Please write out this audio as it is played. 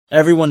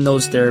Everyone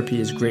knows therapy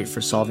is great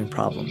for solving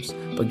problems,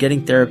 but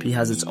getting therapy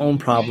has its own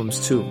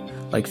problems too,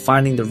 like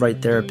finding the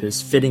right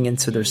therapist, fitting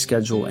into their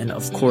schedule, and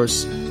of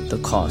course, the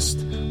cost.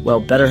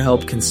 Well,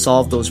 BetterHelp can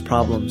solve those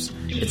problems.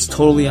 It's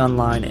totally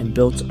online and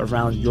built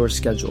around your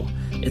schedule.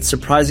 It's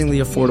surprisingly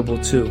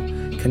affordable too.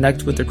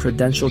 Connect with a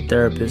credentialed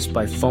therapist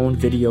by phone,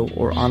 video,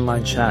 or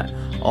online chat,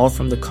 all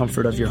from the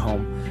comfort of your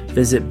home.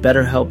 Visit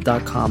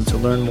BetterHelp.com to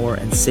learn more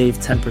and save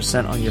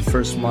 10% on your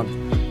first month.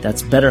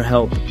 That's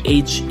BetterHelp,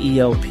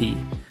 H-E-L-P.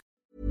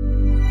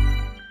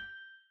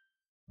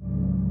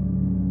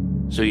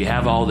 So you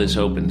have all this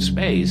open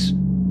space,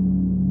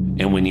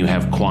 and when you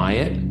have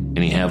quiet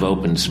and you have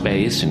open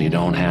space and you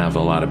don't have a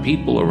lot of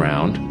people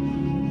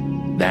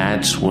around,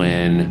 that's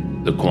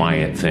when the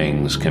quiet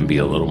things can be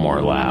a little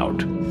more loud.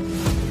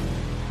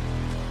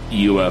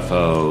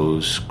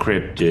 UFOs,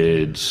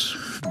 cryptids,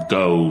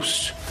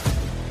 ghosts.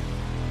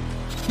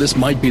 This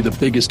might be the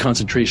biggest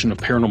concentration of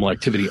paranormal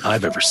activity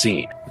I've ever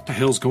seen. What the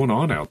hell's going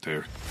on out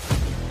there?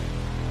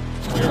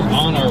 We're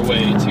on our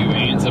way to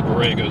Anza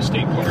Borrego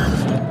State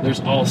Park. There's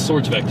all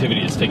sorts of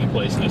activity that's taking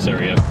place in this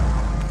area.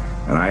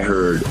 And I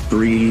heard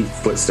 3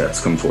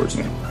 footsteps come towards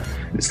me.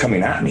 It's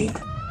coming at me.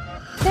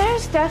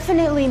 There's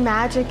definitely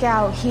magic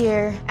out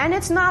here, and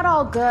it's not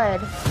all good.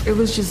 It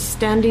was just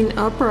standing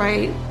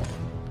upright,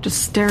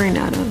 just staring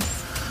at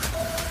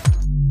us.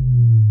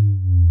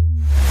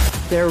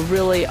 There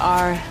really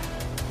are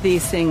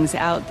these things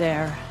out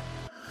there.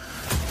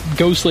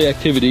 Ghostly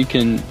activity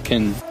can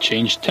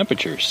change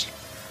temperatures.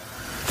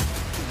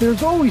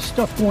 There's always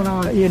stuff going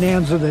on in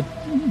Anza that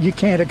you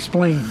can't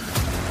explain.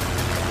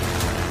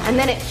 And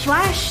then it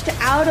flashed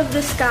out of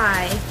the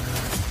sky.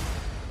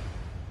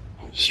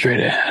 Straight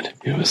ahead.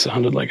 It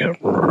sounded like a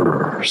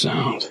rrr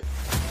sound.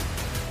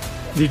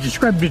 They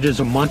described it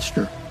as a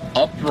monster.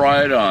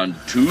 Upright on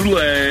 2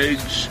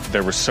 legs.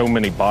 There were so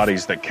many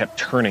bodies that kept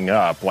turning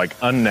up, like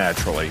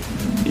unnaturally.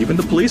 Even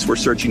the police were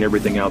searching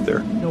everything out there.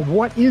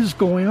 What is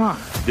going on?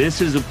 This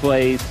is a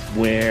place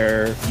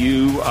where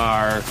you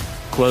are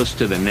close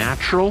to the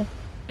natural,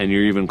 and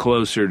you're even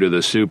closer to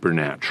the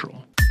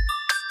supernatural.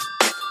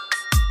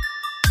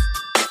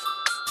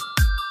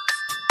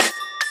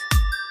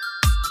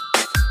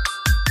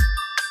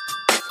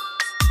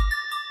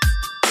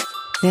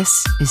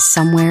 This is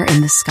Somewhere in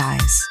the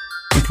Skies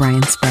with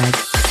Ryan Sprague.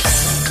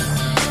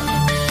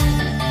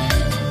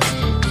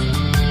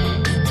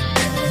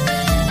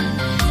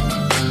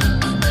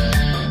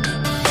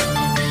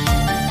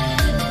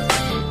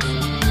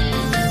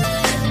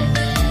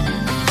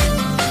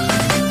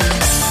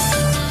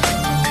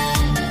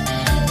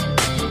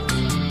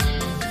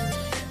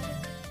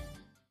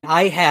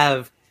 I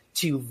have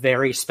 2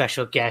 very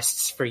special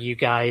guests for you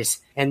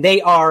guys, and they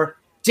are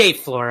Dave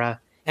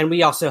Flora, and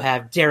we also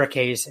have Derek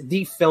Hayes,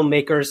 the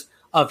filmmakers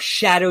of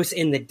Shadows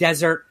in the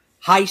Desert,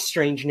 High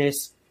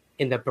Strangeness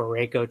in the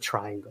Borrego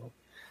Triangle.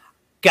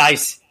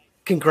 Guys,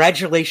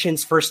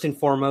 congratulations first and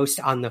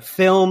foremost on the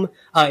film.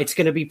 It's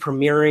going to be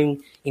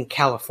premiering in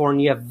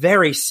California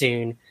very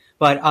soon,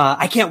 but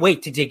I can't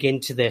wait to dig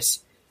into this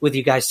with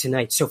you guys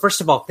tonight. So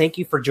first of all, thank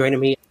you for joining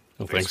me.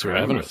 Well, thanks for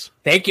having us.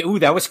 Thank you. Ooh,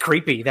 that was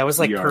creepy. That was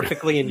like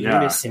perfectly in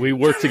unison. We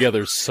work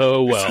together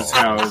so well. This is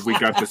how we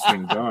got this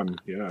thing done.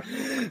 Yeah.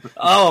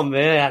 Oh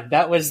man,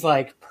 that was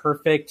like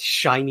perfect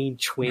shining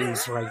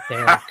twins right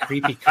there.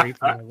 Creepy.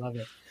 I love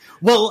it.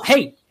 Well,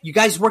 hey, you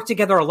guys work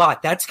together a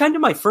lot. That's kind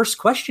of my first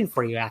question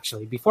for you,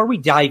 actually, before we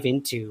dive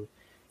into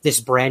this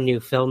brand new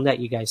film that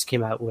you guys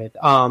came out with.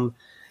 How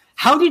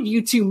did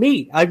you 2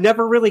 meet? I've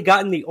never really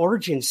gotten the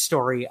origin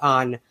story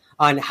on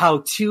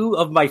how 2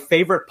 of my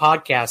favorite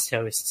podcast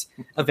hosts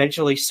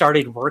eventually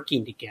started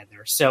working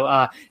together.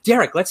 So,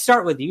 Derek, let's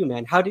start with you,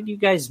 man. How did you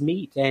guys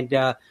meet,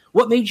 and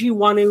what made you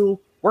want to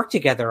work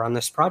together on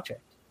this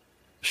project?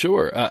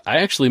 Sure. I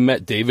actually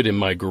met David in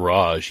my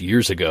garage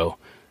years ago,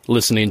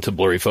 listening to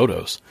Blurry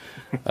Photos.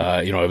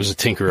 I was a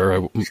tinkerer.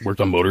 I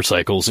worked on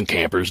motorcycles and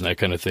campers and that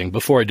kind of thing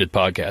before I did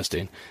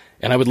podcasting.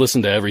 And I would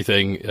listen to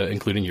everything,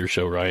 including your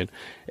show, Ryan.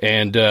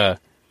 And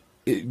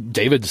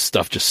David's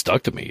stuff just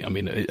stuck to me. I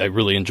mean, I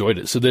really enjoyed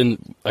it. So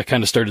then I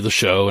kind of started the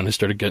show, and I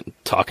started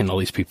talking to all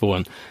these people,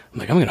 and I'm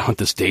like, I'm going to hunt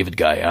this David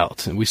guy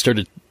out. And we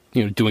started,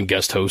 doing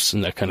guest hosts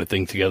and that kind of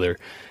thing together.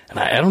 And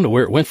I don't know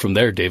where it went from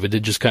there, David.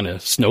 It just kind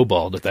of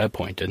snowballed at that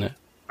point, didn't it?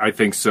 I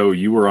think so.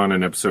 You were on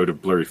an episode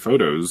of Blurry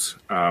Photos,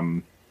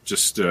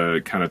 just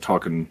kind of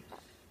talking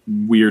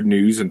weird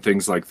news and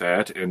things like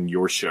that, and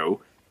your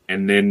show.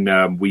 And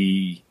then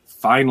we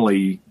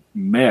finally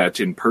met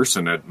in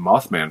person at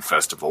Mothman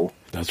Festival.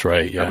 That's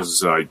right, yeah. That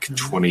was like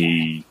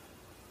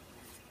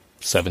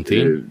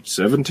 2017?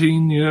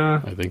 17,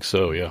 yeah. I think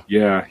so, yeah.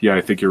 Yeah,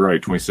 I think you're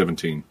right,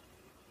 2017.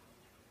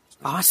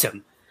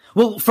 Awesome.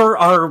 Well, for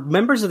our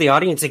members of the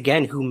audience,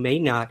 again, who may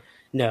not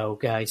know,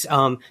 guys,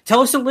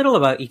 tell us a little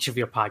about each of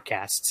your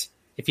podcasts,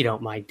 if you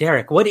don't mind.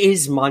 Derek, what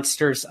is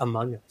Monsters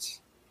Among Us?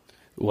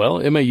 Well,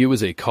 MAU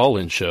is a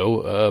call-in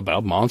show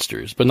about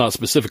monsters, but not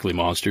specifically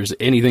monsters,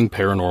 anything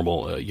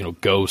paranormal,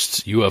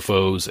 ghosts,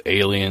 UFOs,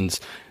 aliens,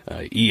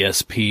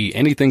 ESP,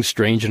 anything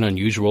strange and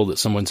unusual that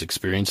someone's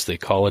experienced. They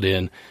call it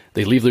in,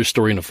 they leave their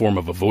story in the form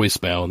of a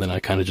voicemail, and then I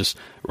kind of just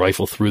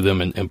rifle through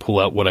them and pull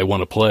out what I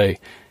want to play.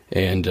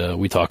 And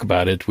we talk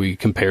about it, we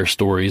compare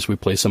stories, we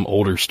play some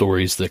older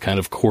stories that kind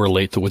of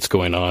correlate to what's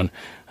going on.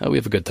 We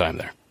have a good time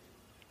there.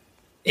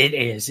 It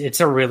is. It's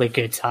a really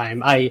good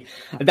time.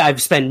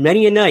 I've spent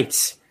many a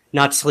nights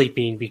not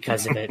sleeping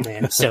because of it,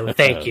 man. So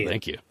thank you.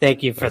 Thank you.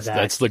 Thank you for that.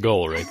 That's the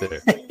goal right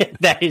there.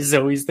 That is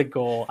always the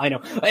goal. I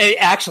know.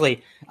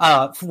 Actually,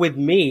 with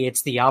me,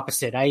 it's the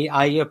opposite.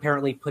 I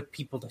apparently put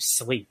people to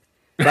sleep.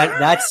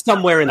 That's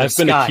somewhere in the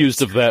sky. I've been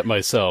accused of that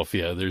myself.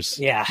 Yeah,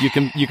 Yeah.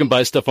 You can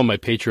buy stuff on my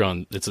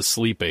Patreon. It's a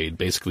sleep aid,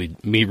 basically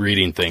me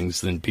reading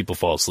things, then people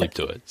fall asleep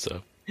to it.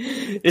 So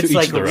it's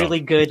like a really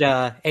good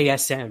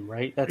ASM,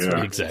 right? That's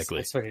what exactly.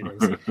 That's what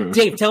it is.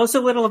 Dave, tell us a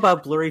little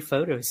about Blurry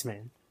Photos,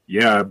 man.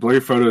 Yeah, Blurry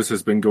Photos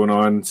has been going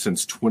on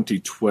since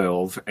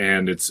 2012,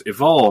 and it's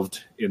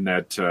evolved in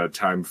that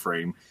time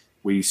frame.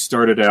 We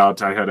started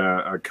out, I had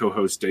a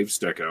co-host, Dave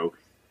Stecco,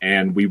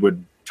 and we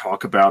would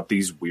talk about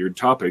these weird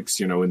topics,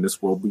 in this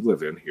world we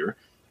live in here.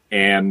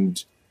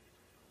 And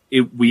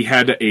we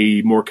had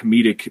a more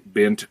comedic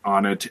bent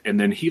on it, and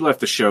then he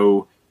left the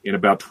show in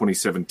about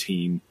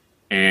 2017,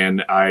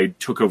 and I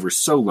took over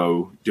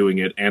solo doing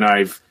it, and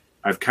I've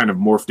kind of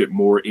morphed it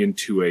more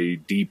into a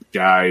deep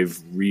dive,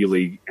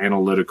 really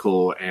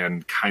analytical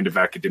and kind of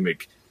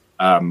academic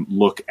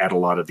look at a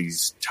lot of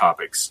these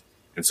topics.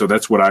 And so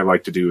that's what I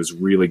like to do, is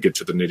really get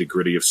to the nitty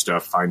gritty of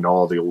stuff, find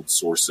all the old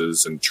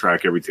sources and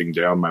track everything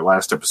down. My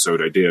last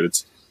episode I did,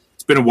 it's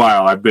been a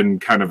while. I've been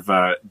kind of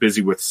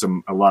busy with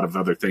a lot of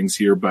other things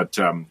here, but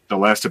the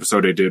last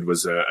episode I did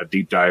was a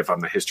deep dive on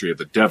the history of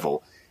the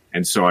devil.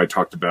 And so I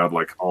talked about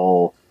like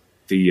all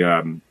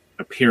the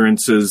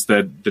appearances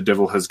that the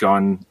devil has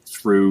gone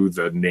through,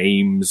 the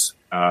names,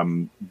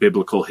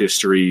 biblical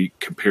history,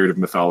 comparative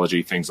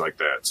mythology, things like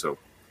that. So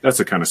that's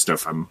the kind of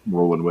stuff I'm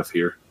rolling with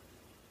here.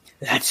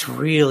 That's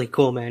really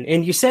cool, man.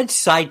 And you said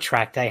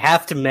sidetracked. I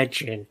have to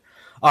mention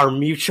our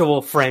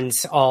mutual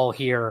friends all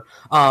here.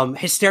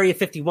 Hysteria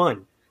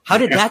 51. How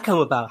did that come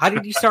about? How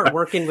did you start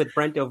working with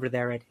Brent over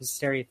there at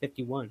Hysteria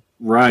 51?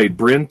 Right.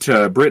 Brent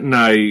and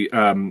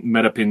I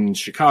met up in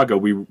Chicago.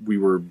 We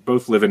were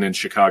both living in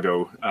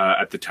Chicago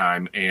at the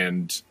time,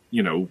 and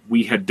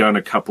we had done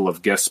a couple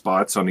of guest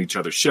spots on each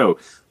other's show.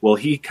 Well,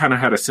 he kind of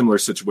had a similar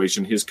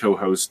situation. His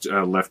co-host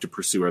left to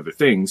pursue other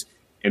things,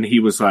 and he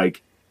was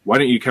like, "Why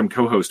don't you come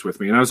co-host with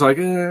me?" And I was like,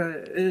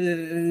 no,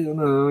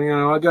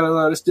 I got a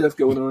lot of stuff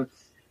going on.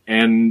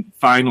 And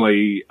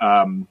finally,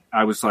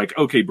 I was like,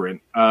 "Okay,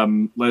 Brent,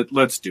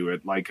 let's do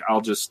it. Like,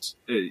 I'll just,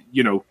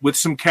 with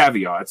some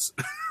caveats,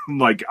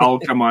 like I'll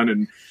come on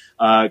and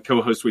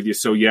co-host with you."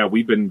 So yeah,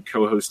 we've been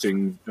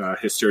co-hosting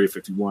Hysteria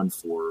 51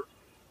 for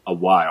a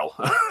while,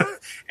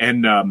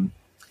 and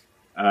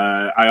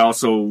I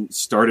also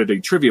started a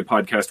trivia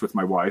podcast with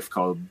my wife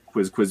called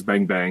Quiz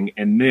Bang Bang,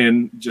 and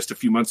then just a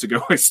few months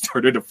ago, I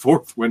started a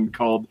fourth one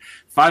called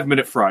 5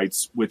 Minute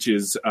Frights, which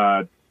is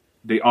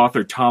the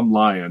author Tom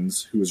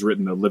Lyons, who has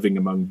written the Living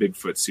Among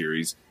Bigfoot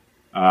series.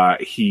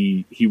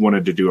 He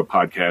wanted to do a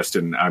podcast,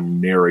 and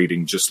I'm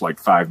narrating just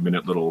like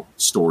 5-minute little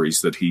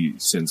stories that he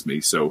sends me.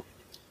 So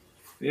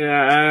yeah,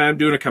 I'm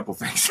doing a couple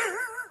things.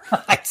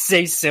 I'd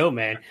say so,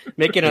 man.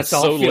 Making us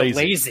all feel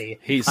lazy.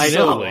 He's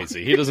so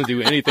lazy. He doesn't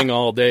do anything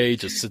all day,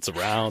 just sits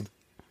around.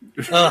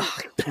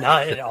 Ugh,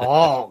 not at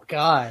all.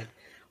 God.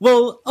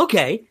 Well,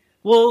 okay.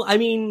 Well, I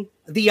mean,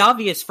 the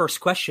obvious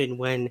first question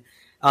when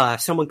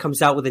someone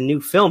comes out with a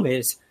new film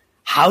is,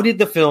 how did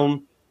the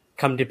film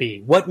come to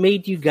be? What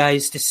made you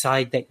guys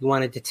decide that you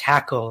wanted to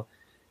tackle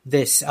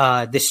this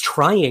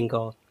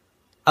triangle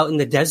out in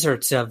the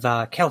deserts of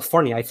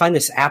California? I find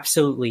this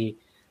absolutely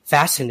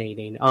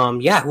fascinating.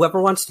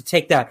 Whoever wants to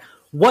take that.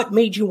 What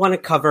made you want to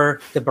cover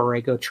the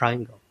Borrego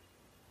Triangle?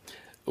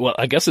 Well,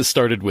 I guess it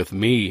started with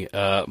me.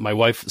 My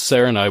wife,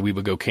 Sarah, and I, we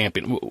would go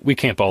camping. We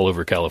camp all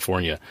over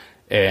California.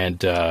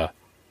 And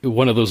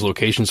one of those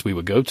locations we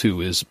would go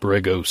to is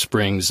Borrego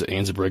Springs,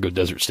 Anza Borrego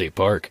Desert State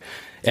Park.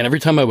 And every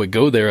time I would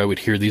go there, I would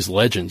hear these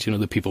legends.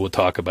 The people would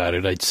talk about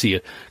it. I'd see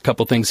a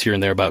couple things here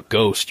and there about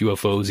ghosts,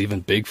 UFOs,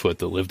 even Bigfoot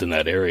that lived in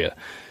that area.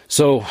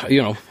 So,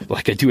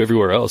 like I do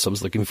everywhere else, I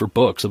was looking for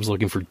books. I was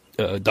looking for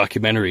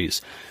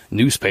documentaries,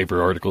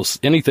 newspaper articles,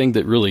 anything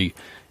that really,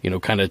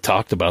 kind of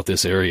talked about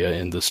this area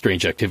and the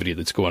strange activity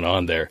that's going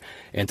on there.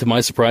 And to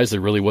my surprise, there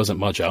really wasn't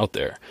much out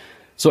there.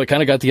 So I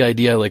kind of got the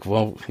idea, like,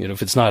 well,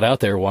 if it's not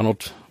out there, why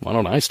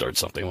don't I start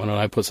something? Why don't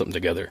I put something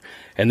together?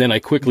 And then I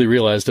quickly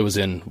realized I was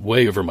in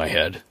way over my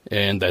head.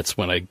 And that's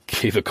when I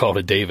gave a call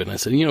to David and I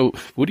said,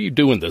 what are you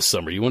doing this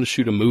summer? You want to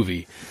shoot a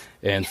movie?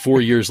 And 4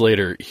 years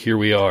later, here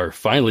we are,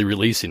 finally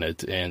releasing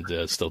it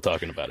and still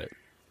talking about it.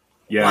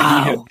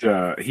 Yeah,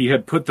 wow. He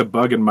had put the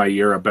bug in my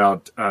ear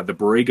about the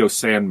Borrego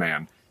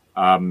Sandman,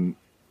 and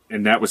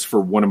that was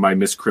for one of my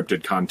Miss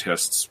Cryptid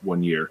contests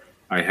one year.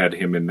 I had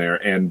him in there,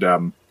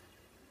 and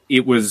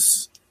it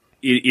was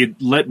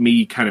it let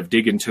me kind of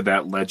dig into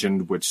that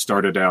legend, which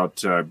started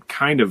out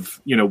kind of,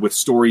 with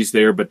stories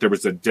there, but there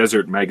was a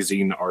Desert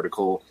Magazine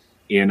article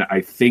in,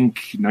 I think,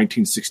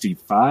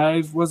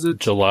 1965, was it?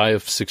 July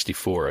of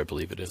 64, I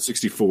believe it is.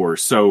 64.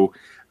 So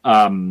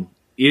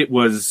it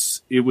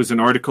was an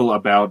article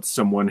about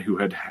someone who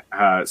had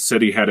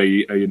said he had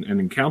an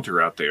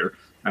encounter out there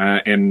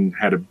and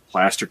had a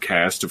plaster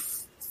cast of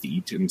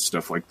feet and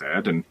stuff like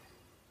that.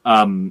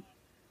 And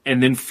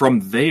then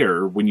from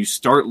there, when you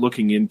start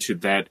looking into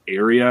that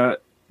area,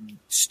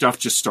 stuff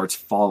just starts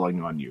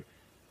falling on you.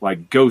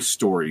 Like ghost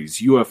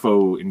stories,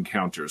 UFO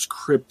encounters,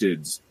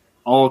 cryptids,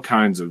 all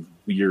kinds of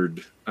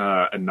weird,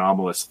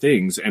 anomalous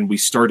things. And we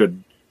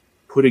started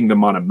putting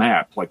them on a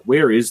map. Like,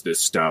 where is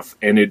this stuff?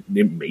 And it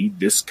made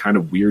this kind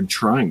of weird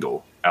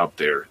triangle out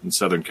there in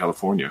Southern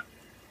California.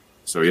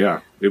 So,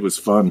 yeah, it was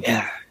fun.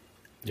 Yeah.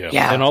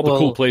 And all the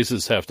cool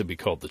places have to be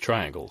called the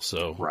Triangle.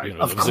 So, right. It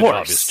was an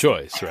obvious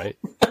choice, right?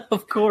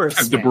 Of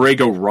course. The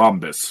Borrego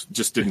rhombus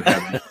just didn't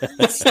have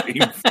the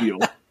same feel.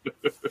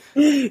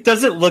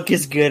 Doesn't look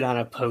as good on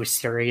a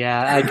poster.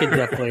 Yeah, I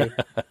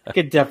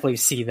could definitely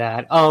see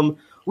that. Well,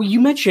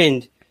 you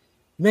mentioned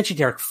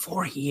Derek,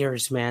 4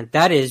 years, man.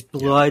 That is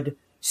blood,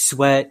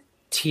 sweat,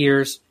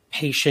 tears,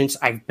 patience.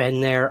 I've been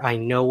there. I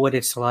know what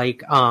it's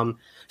like.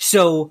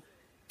 So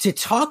to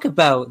talk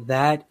about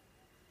that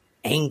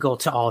angle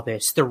to all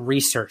this, the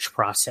research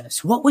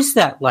process, what was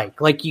that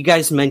like? Like you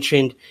guys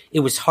mentioned,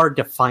 it was hard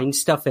to find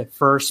stuff at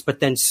first, but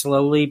then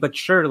slowly but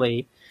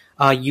surely,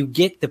 you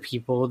get the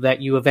people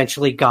that you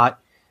eventually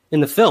got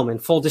in the film.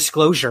 And full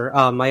disclosure,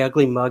 My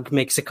Ugly Mug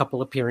makes a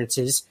couple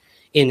appearances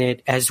in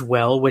it as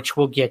well, which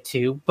we'll get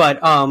to.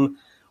 But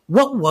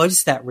what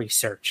was that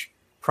research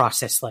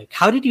process like?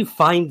 How did you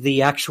find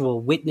the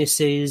actual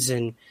witnesses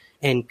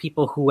and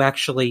people who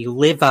actually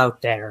live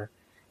out there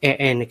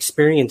and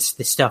experience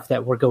the stuff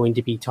that we're going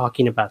to be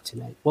talking about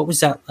tonight? What was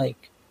that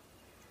like?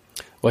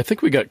 Well, I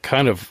think we got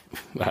kind of,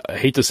 I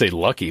hate to say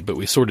lucky, but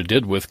we sort of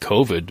did with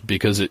COVID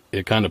because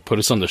it kind of put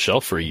us on the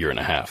shelf for a year and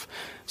a half.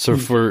 So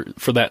for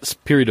that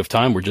period of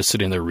time, we're just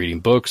sitting there reading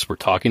books, we're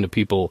talking to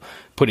people,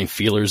 putting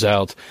feelers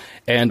out.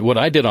 And what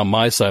I did on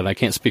my side, and I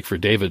can't speak for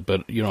David,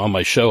 but on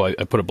my show, I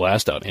put a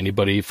blast out.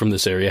 Anybody from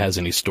this area has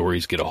any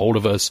stories, get a hold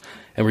of us.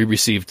 And we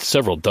received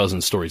several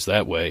dozen stories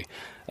that way.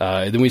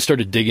 Then we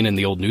started digging in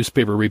the old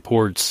newspaper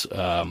reports.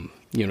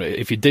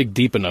 If you dig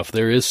deep enough,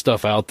 there is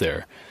stuff out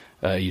there.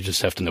 You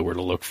just have to know where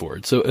to look for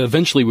it. So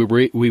eventually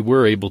we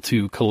were able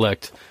to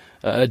collect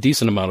a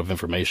decent amount of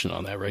information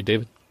on that, right,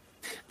 David?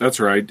 That's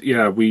right.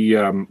 Yeah,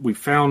 we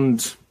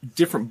found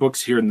different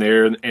books here and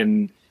there,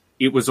 and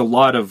it was a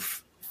lot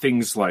of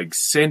things like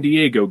San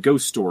Diego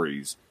ghost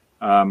stories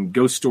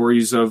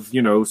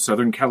of,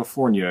 Southern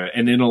California,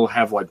 and then it'll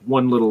have like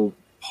one little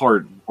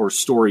part or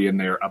story in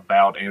there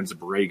about Anza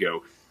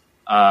Borrego.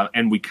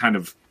 And we kind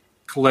of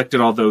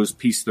collected all those,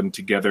 pieced them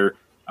together.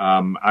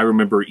 I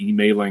remember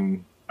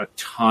emailing a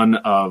ton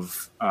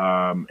of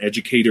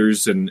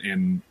educators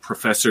and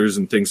professors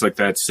and things like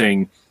that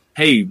saying,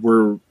 hey,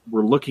 we're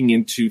looking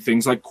into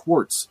things like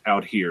quartz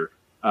out here.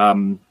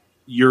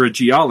 You're a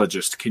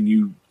geologist. Can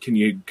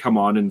you come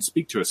on and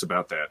speak to us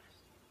about that?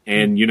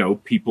 And,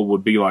 people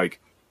would be like,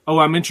 oh,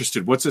 I'm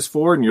interested. What's this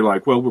for? And you're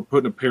like, well, we're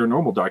putting a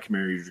paranormal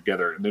documentary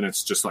together. And then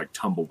it's just like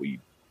tumbleweed.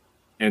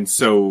 And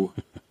so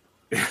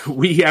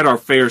we had our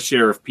fair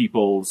share of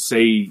people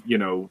say,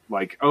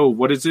 like, oh,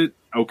 what is it?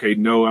 Okay,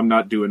 no, I'm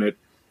not doing it.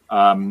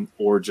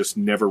 Or just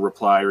never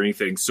reply or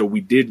anything. So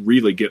we did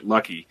really get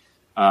lucky.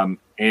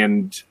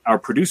 And our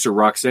producer,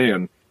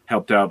 Roxanne,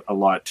 helped out a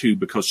lot, too,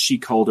 because she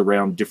called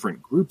around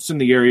different groups in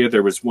the area.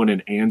 There was one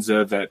in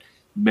Anza that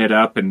met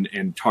up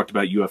and talked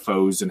about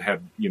UFOs and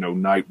had,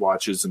 night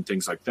watches and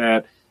things like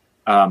that.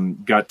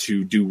 Got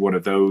to do one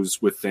of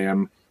those with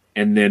them.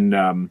 And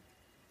then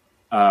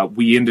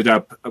we ended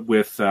up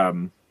with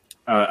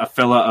a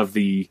fella of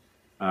the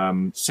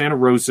Santa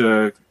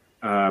Rosa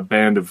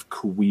band of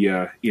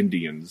Cahuilla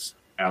Indians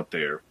out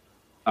there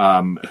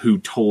who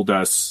told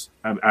us,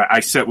 I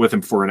sat with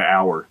him for an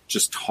hour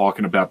just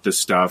talking about this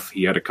stuff.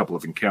 He had a couple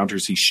of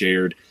encounters he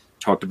shared,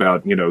 talked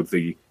about,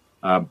 the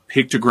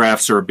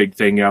pictographs are a big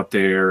thing out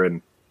there,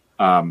 and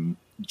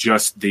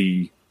just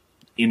the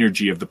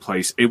energy of the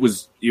place. It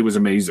was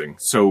amazing.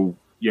 So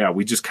yeah,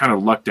 we just kind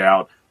of lucked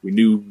out. We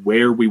knew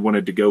where we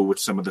wanted to go with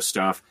some of the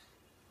stuff,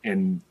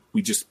 and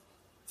we just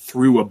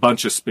threw a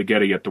bunch of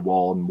spaghetti at the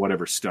wall, and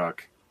whatever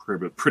stuck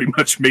pretty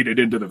much made it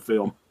into the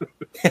film.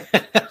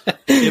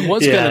 It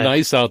was kind of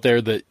nice out there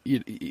that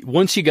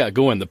once you got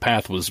going, the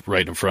path was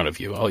right in front of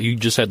you. You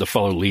just had to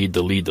follow lead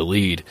to lead to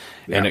lead.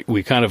 Yeah. And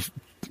we kind of,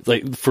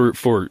 like for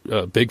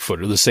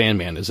Bigfoot, or the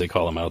Sandman, as they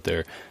call him out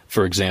there,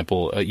 for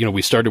example,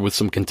 we started with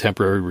some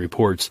contemporary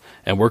reports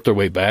and worked our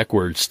way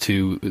backwards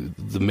to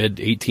the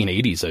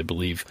mid-1880s, I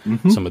believe.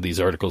 Mm-hmm. Some of these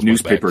articles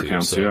newspaper went back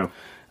accounts, to.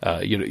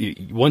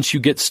 So, once you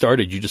get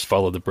started, you just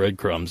follow the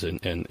breadcrumbs, and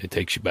it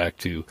takes you back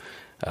to,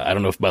 I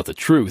don't know about the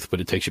truth, but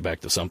it takes you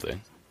back to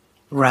something.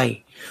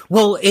 Right.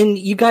 Well, and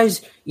you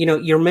guys,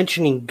 you're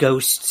mentioning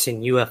ghosts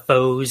and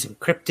UFOs and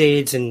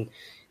cryptids and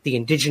the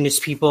indigenous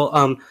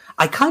people.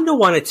 I kind of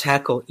want to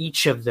tackle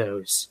each of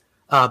those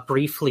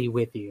briefly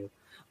with you,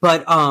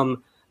 but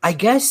I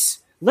guess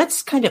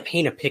let's kind of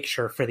paint a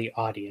picture for the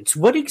audience.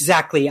 What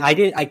exactly? I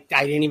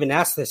didn't even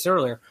ask this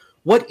earlier.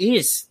 What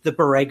is the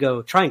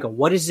Borrego Triangle?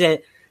 What is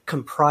it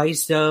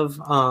comprised of?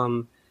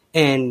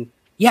 And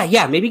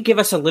maybe give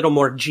us a little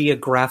more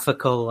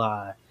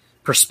geographical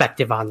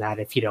perspective on that,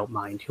 if you don't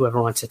mind.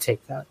 Whoever wants to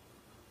take that.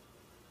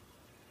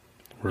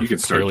 You can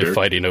start clearly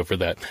fighting over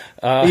that.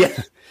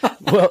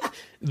 Well,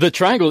 the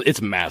triangle,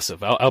 it's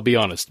massive. I'll be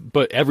honest,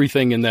 but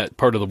everything in that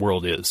part of the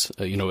world is.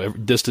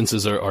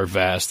 Distances are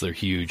vast. They're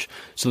huge.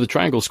 So the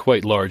triangle is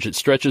quite large. It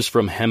stretches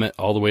from Hemet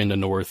all the way in the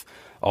north,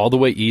 all the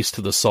way east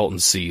to the Salton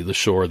Sea, the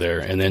shore there,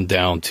 and then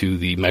down to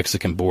the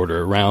Mexican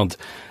border around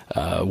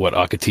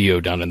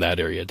Ocotillo, down in that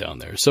area down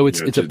there. So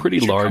it's a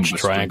pretty large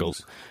triangle.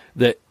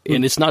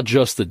 And it's not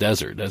just the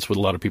desert. That's what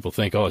a lot of people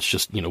think. Oh, it's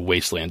just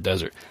wasteland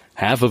desert.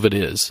 Half of it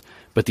is,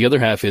 but the other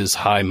half is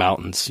high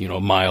mountains. A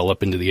mile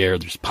up into the air.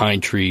 There's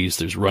pine trees.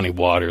 There's running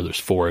water. There's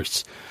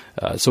forests.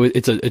 So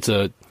it's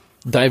a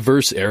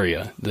diverse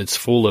area that's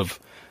full of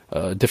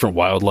different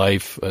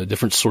wildlife,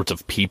 different sorts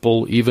of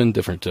people, even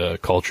different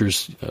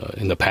cultures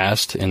in the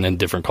past, and then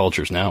different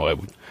cultures now, I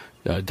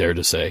would dare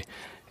to say.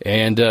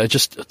 And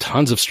just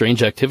tons of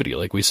strange activity,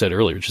 like we said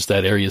earlier. Just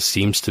that area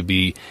seems to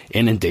be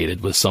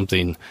inundated with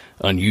something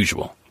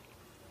unusual.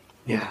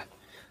 Yeah.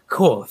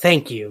 Cool.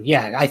 Thank you.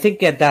 Yeah, I think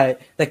that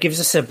gives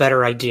us a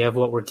better idea of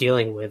what we're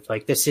dealing with.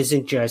 Like, this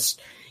isn't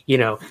just,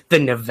 the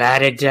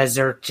Nevada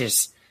desert,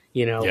 just,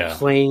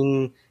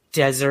 plain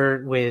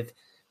desert with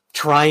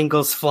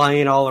triangles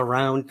flying all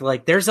around.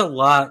 Like, there's a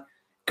lot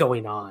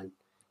going on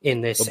in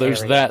this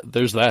area.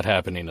 There's that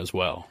happening as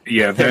well.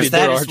 Yeah,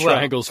 there are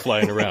triangles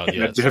flying around.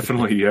 Yes.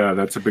 Definitely, yeah,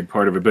 that's a big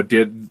part of it. But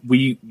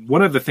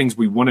one of the things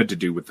we wanted to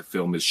do with the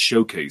film is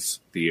showcase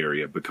the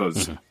area,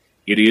 because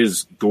it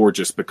is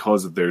gorgeous,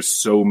 because there's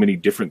so many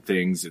different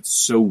things. It's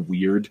so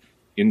weird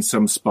in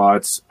some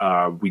spots.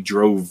 We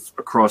drove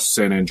across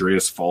San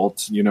Andreas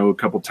Fault, a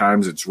couple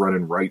times. It's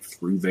running right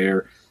through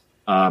there.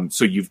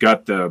 So you've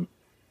got the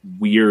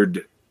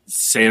weird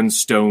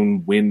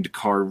sandstone,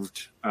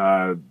 wind-carved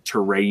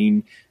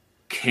terrain,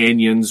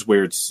 canyons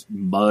where it's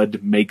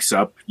mud makes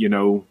up,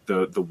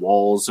 the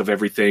walls of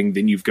everything.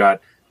 Then you've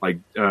got, like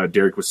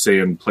Derek was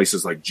saying,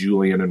 places like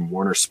Julian and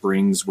Warner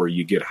Springs where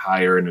you get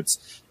higher and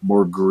it's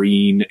more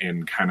green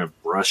and kind of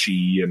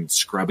brushy and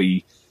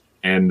scrubby.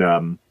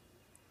 And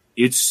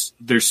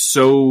there's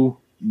so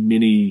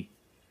many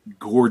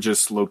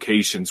gorgeous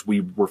locations. We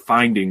were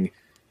finding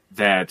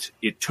that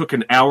it took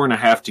an hour and a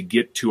half to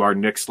get to our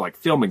next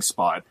filming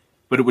spot,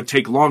 but it would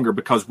take longer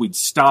because we'd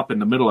stop in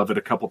the middle of it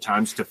a couple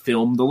times to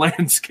film the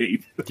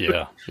landscape.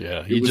 Yeah.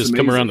 You just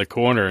come around the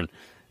corner and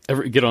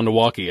get on the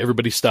walkie.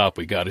 Everybody stop.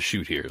 We got to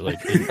shoot here.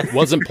 It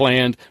wasn't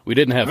planned. We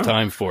didn't have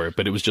time for it,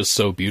 but it was just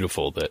so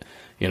beautiful that,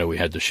 we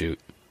had to shoot.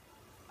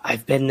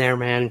 I've been there,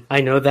 man.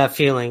 I know that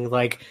feeling.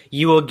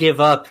 You will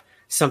give up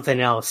something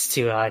else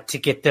to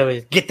get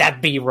that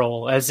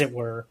B-roll, as it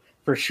were,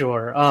 for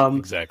sure.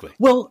 Exactly.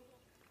 Well,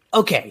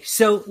 okay,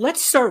 so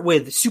let's start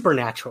with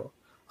supernatural.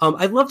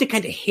 I'd love to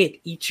kind of hit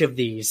each of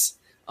these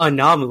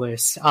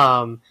anomalous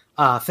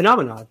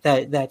phenomena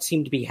that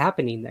seem to be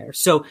happening there.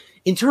 So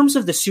in terms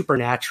of the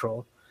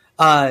supernatural,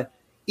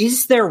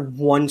 is there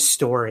one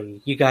story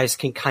you guys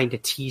can kind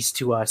of tease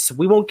to us?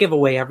 We won't give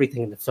away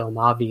everything in the film,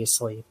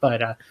 obviously,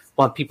 but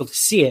want people to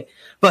see it.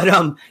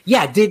 But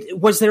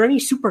was there any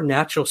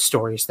supernatural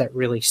stories that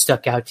really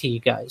stuck out to you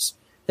guys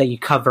that you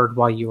covered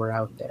while you were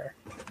out there?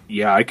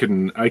 Yeah, I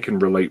can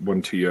relate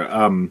one to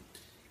you.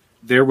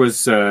 There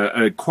was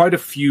quite a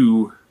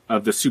few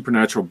of the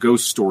supernatural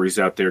ghost stories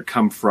out there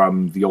come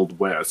from the Old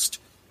West.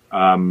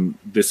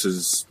 This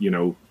is,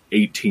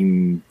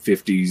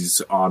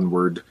 1850s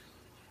onward,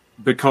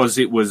 because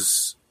it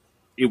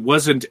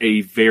wasn't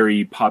a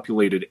very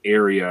populated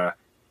area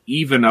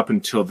even up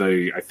until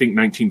I think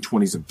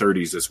 1920s and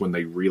 30s is when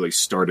they really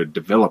started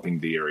developing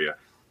the area.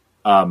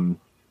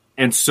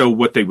 And so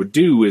what they would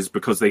do is,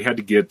 because they had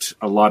to get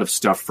a lot of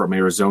stuff from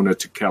Arizona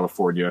to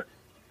California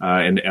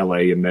and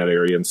LA and that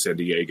area and San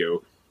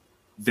Diego,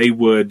 they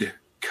would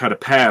cut a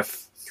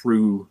path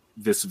through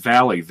this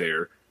valley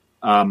there.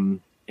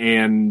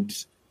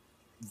 And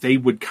they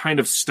would kind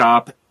of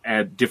stop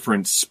at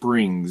different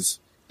springs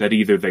that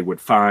either they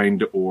would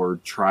find or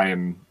try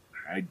and,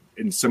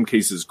 in some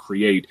cases,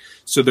 create.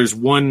 So there's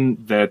one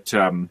that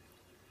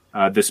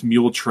this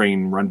mule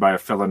train run by a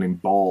fellow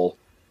named Ball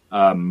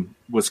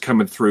was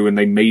coming through, and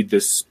they made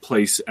this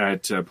place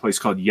at a place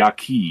called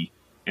Yaqui,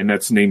 and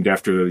that's named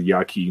after the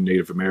Yaqui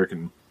Native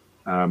American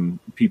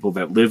people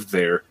that lived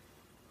there.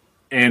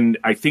 And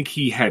I think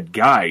he had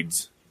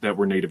guides that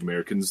were Native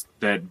Americans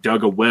that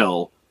dug a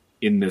well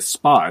in this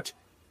spot,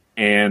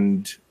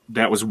 and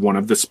that was one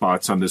of the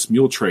spots on this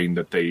mule train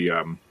that they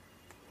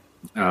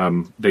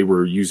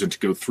were using to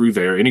go through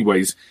there.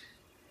 Anyways,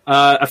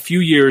 a few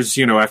years,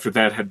 after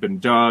that had been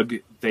dug,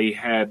 they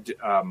had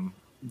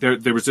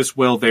there was this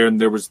well there, and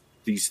there was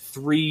these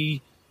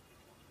three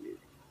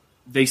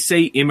They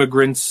say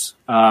immigrants.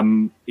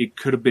 It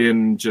could have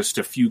been just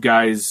a few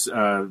guys,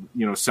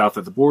 south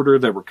of the border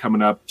that were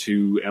coming up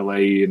to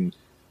L.A. and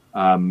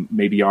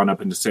maybe on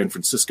up into San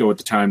Francisco at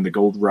the time, the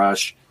gold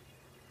rush.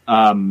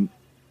 Other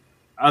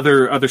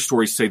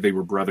stories say they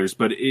were brothers,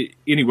 but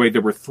anyway,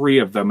 there were 3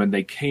 of them, and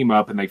they came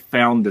up and they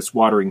found this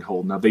watering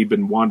hole. Now, they'd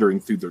been wandering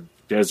through the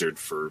desert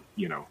for,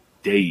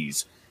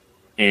 days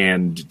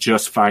and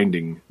just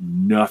finding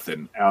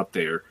nothing out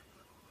there.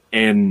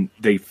 And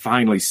they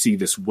finally see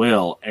this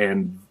well,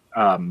 and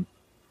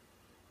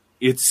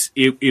it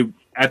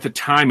at the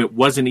time, it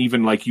wasn't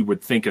even like you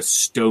would think a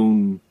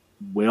stone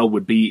well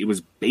would be. It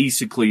was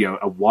basically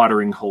a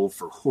watering hole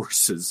for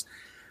horses,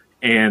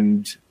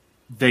 and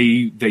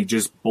they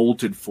just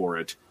bolted for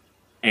it,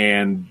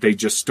 and they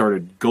just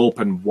started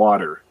gulping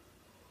water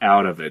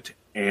out of it,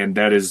 and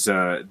that is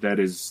a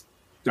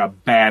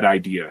bad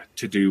idea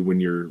to do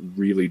when you're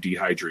really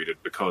dehydrated,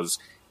 because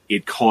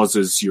it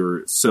causes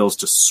your cells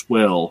to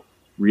swell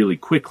really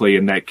quickly,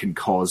 and that can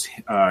cause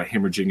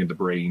hemorrhaging in the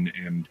brain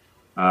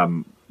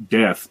and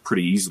death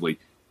pretty easily.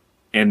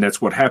 And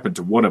that's what happened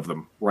to one of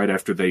them right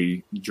after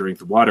they drank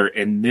the water.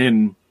 And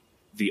then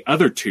the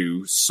other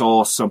 2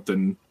 saw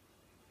something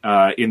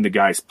in the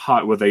guy's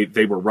pot where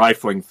they were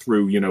rifling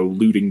through,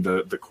 looting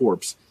the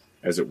corpse,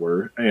 as it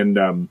were.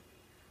 And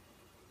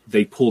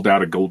they pulled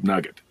out a gold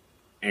nugget.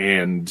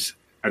 And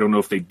I don't know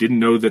if they didn't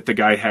know that the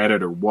guy had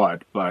it or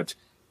what, but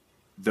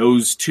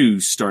those 2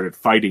 started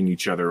fighting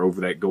each other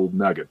over that gold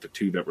nugget, the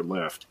 2 that were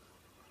left.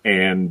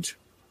 And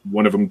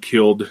one of them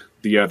killed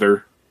the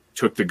other,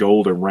 took the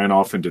gold, and ran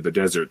off into the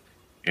desert.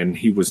 And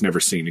he was never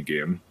seen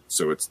again.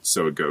 So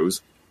it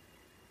goes.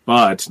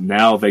 But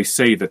now they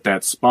say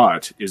that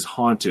spot is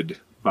haunted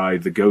by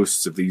the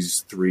ghosts of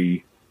these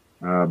 3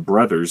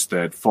 brothers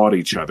that fought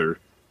each other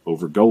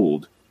over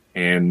gold.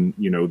 And,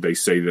 they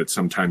say that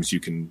sometimes you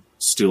can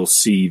still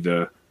see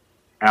the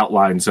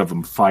outlines of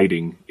them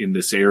fighting in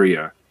this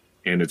area.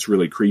 And it's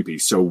really creepy.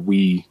 So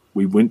we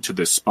went to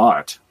this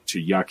spot,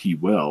 to Yaqui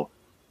Well,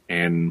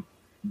 and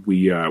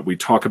we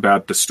talk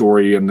about the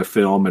story in the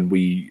film, and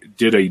we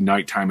did a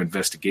nighttime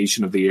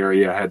investigation of the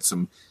area, had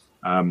some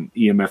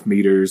EMF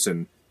meters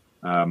and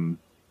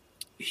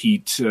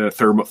heat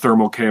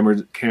thermal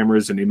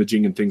cameras and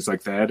imaging and things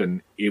like that,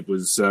 and it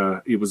was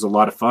a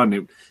lot of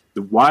fun.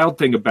 The wild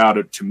thing about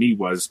it to me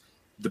was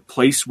the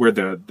place where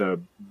the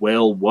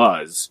well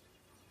was,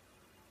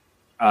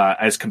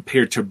 as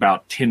compared to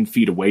about 10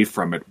 feet away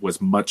from it,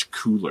 was much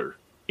cooler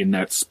in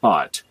that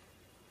spot.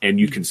 And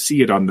you can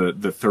see it on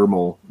the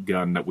thermal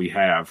gun that we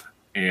have.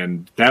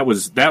 And that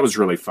was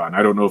really fun.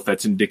 I don't know if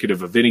that's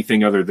indicative of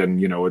anything other than,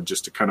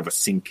 just a kind of a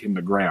sink in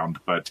the ground.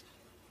 But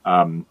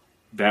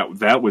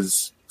that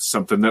was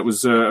something that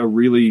was a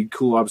really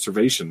cool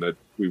observation that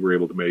we were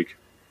able to make.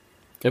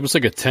 It was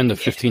like a 10 to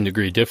 15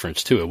 degree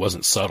difference, too. It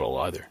wasn't subtle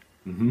either.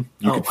 Mm-hmm.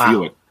 You could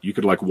feel it. You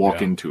could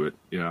walk into it.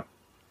 Yeah.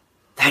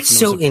 That's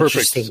so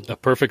interesting. A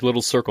perfect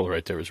little circle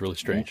right there. It was really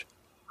strange.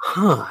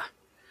 Huh.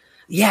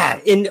 Yeah,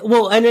 and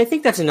I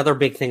think that's another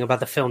big thing about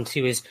the film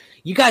too, is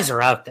you guys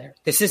are out there.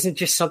 This isn't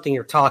just something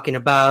you're talking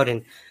about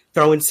and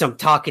throwing some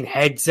talking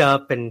heads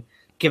up and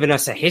giving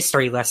us a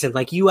history lesson.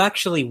 Like, you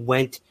actually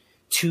went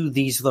to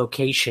these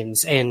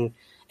locations and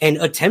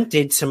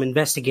attempted some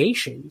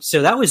investigation.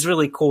 So that was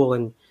really cool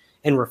and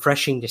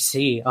refreshing to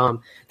see.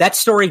 That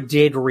story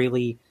did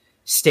really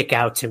stick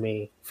out to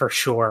me for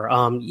sure.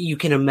 You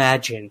can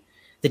imagine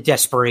the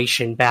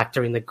desperation back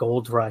during the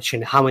gold rush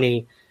and how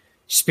many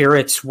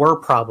spirits were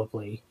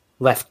probably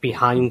left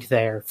behind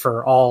there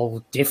for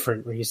all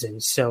different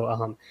reasons.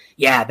 So,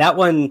 that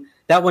one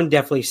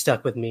definitely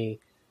stuck with me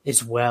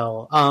as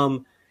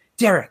well.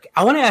 Derek,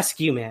 I want to ask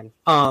you, man,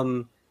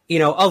 a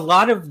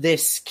lot of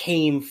this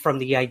came from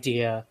the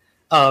idea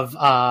of,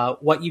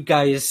 what you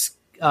guys,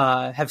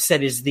 have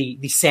said is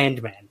the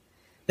Sandman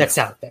that's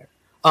out there.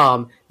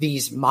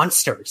 These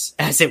monsters,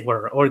 as it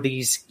were, or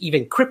these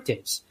even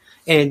cryptids.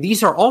 And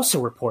these are also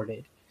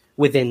reported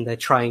within the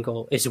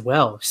triangle as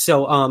well.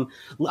 So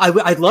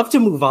I'd love to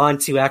move on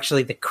to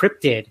actually the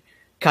cryptid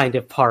kind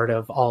of part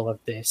of all of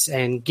this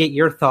and get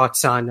your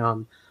thoughts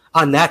on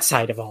that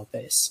side of all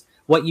this.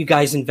 What you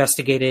guys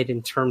investigated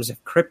in terms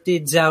of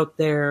cryptids out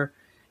there,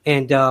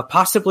 and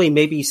possibly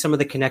maybe some of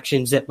the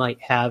connections that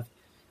might have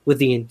with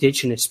the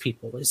indigenous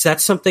people. Is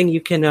that something you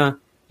can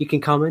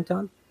comment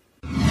on?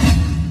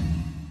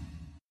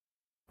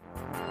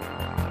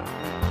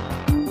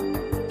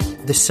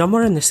 The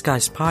Somewhere in the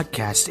Skies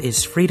podcast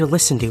is free to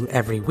listen to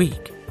every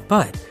week.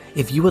 But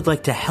if you would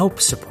like to help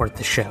support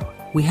the show,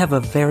 we have a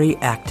very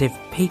active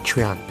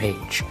Patreon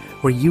page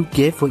where you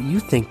give what you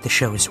think the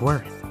show is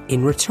worth.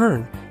 In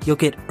return, you'll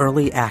get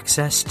early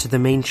access to the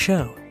main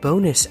show,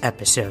 bonus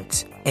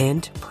episodes,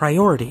 and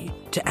priority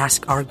to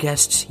ask our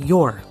guests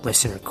your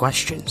listener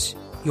questions.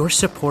 Your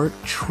support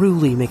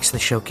truly makes the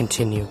show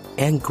continue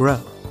and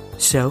grow.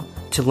 So,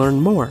 to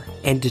learn more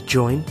and to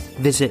join,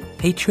 visit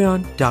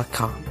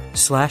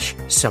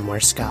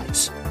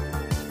patreon.com/somewhereskies.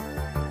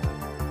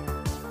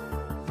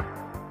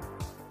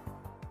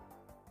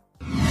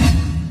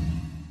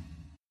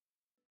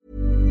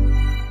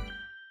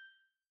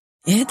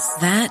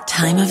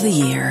 time of the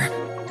year.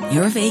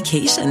 Your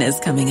vacation is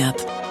coming up.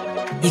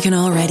 You can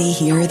already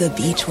hear the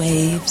beach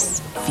waves,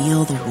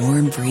 feel the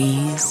warm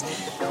breeze,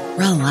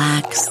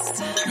 relax,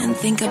 and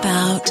think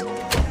about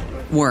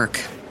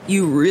work.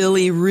 You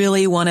really,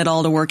 really want it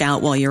all to work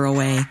out while you're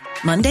away.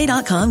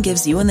 Monday.com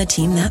gives you and the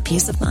team that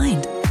peace of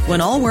mind. When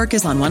all work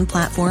is on one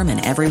platform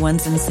and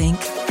everyone's in sync,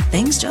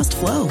 things just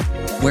flow.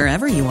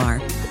 Wherever you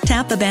are,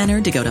 tap the banner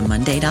to go to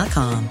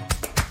Monday.com.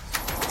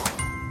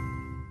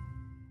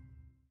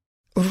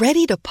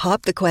 Ready to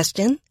pop the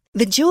question?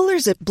 The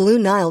jewelers at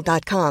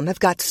BlueNile.com have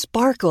got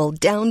sparkle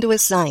down to a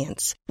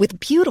science with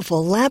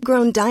beautiful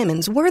lab-grown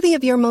diamonds worthy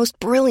of your most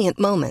brilliant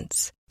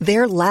moments.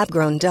 Their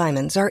lab-grown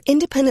diamonds are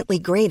independently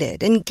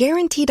graded and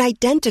guaranteed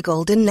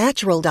identical to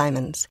natural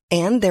diamonds,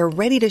 and they're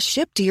ready to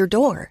ship to your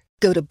door.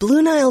 Go to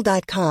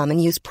BlueNile.com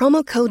and use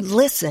promo code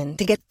LISTEN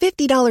to get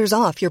 $50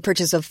 off your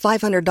purchase of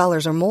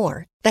 $500 or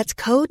more. That's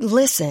code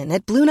LISTEN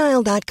at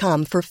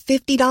BlueNile.com for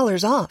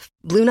 $50 off.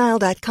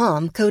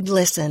 BlueNile.com, code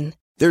LISTEN.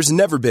 There's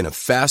never been a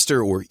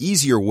faster or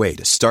easier way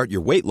to start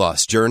your weight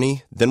loss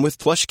journey than with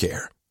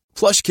PlushCare.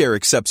 PlushCare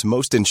accepts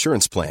most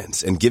insurance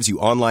plans and gives you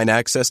online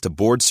access to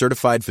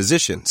board-certified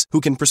physicians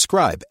who can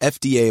prescribe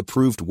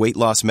FDA-approved weight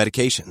loss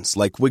medications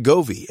like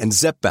Wegovy and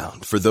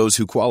Zepbound for those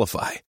who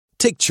qualify.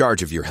 Take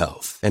charge of your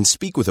health and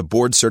speak with a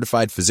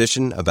board-certified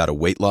physician about a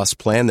weight loss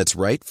plan that's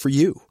right for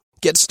you.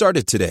 Get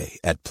started today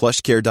at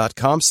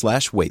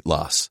plushcare.com/weight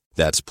loss.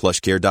 That's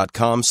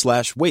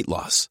plushcare.com/weight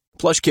loss.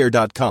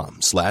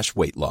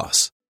 plushcare.com/weight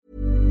loss.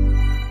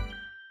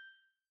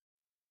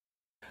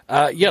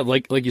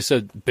 Like you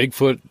said,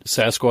 Bigfoot,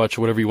 Sasquatch,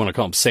 whatever you want to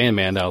call him,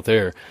 Sandman out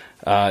there,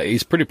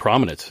 he's pretty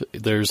prominent.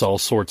 There's all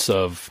sorts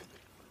of,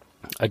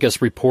 I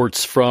guess,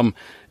 reports from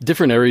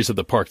different areas of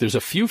the park. There's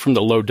a few from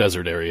the low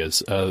desert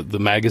areas.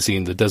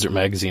 The Desert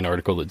Magazine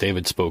article that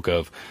David spoke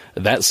of,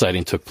 that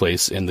sighting took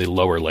place in the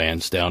lower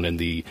lands down in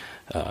the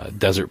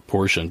desert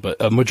portion. But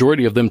a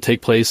majority of them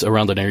take place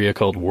around an area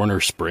called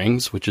Warner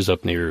Springs, which is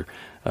up near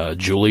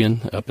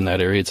Julian, up in that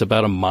area. It's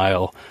about a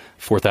mile,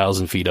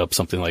 4,000 feet up,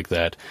 something like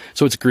that.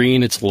 So it's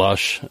green, it's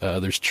lush,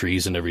 there's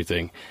trees and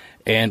everything.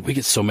 And we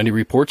get so many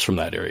reports from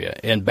that area.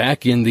 And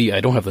back in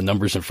I don't have the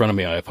numbers in front of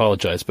me, I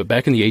apologize, but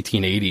back in the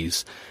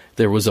 1880s,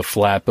 there was a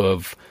flap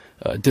of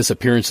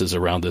disappearances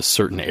around this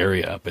certain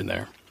area up in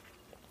there.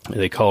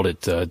 They called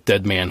it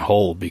Dead Man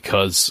Hole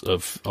because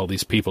of all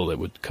these people that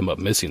would come up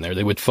missing there.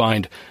 They would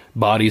find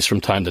bodies from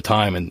time to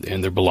time,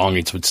 and their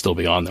belongings would still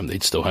be on them.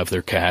 They'd still have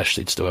their cash,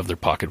 they'd still have their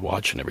pocket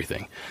watch and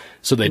everything.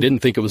 So they didn't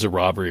think it was a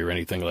robbery or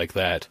anything like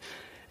that.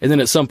 And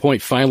then at some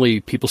point, finally,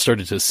 people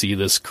started to see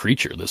this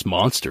creature, this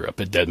monster up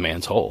at Dead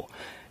Man's Hole.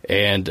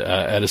 And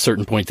at a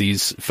certain point,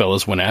 these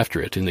fellas went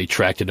after it, and they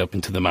tracked it up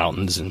into the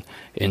mountains and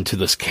into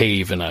this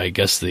cave. And I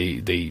guess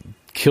they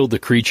killed the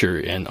creature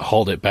and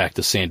hauled it back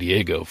to San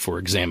Diego for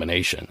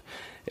examination.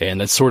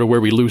 And that's sort of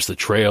where we lose the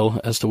trail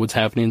as to what's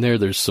happening there.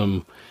 There's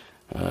some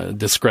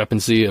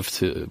discrepancy as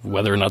to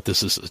whether or not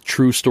this is a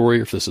true story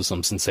or if this is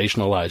some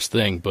sensationalized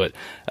thing. But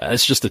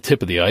it's just the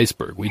tip of the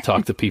iceberg. We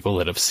talk to people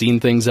that have seen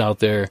things out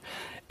there.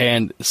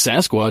 And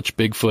Sasquatch,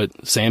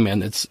 Bigfoot,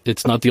 Sandman,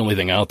 it's not the only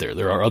thing out there.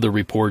 There are other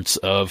reports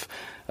of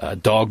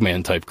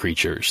dogman type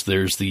creatures.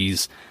 There's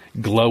these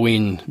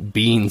glowing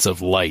beings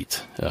of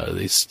light.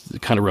 They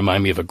kind of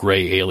remind me of a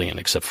gray alien,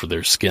 except for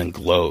their skin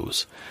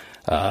glows.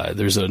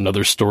 There's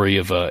another story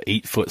of a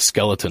 8-foot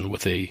skeleton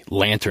with a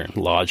lantern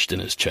lodged in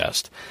his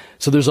chest.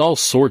 So there's all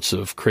sorts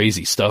of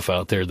crazy stuff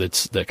out there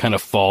that kind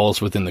of falls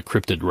within the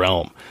cryptid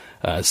realm.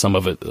 Some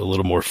of it a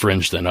little more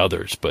fringe than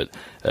others, but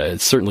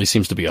it certainly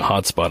seems to be a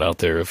hot spot out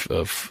there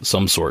of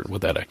some sort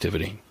with that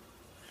activity.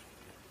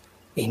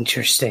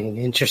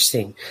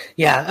 Interesting.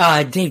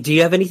 Yeah, Dave, do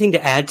you have anything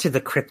to add to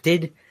the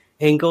cryptid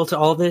angle to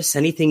all this?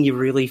 Anything you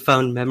really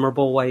found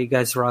memorable while you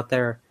guys were out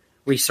there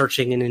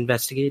researching and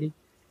investigating?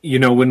 You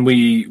know, when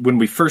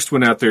we first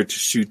went out there to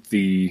shoot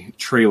the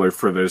trailer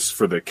for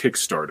the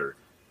Kickstarter,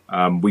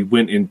 we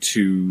went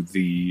into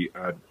the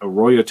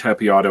Arroyo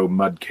Tapiado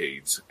mud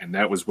caves, and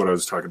that was what I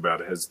was talking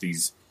about. It has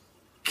these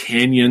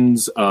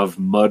canyons of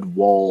mud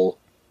wall.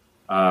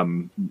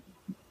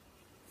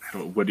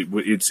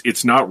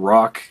 It's not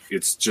rock;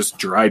 it's just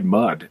dried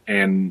mud,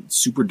 and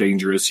super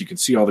dangerous. You can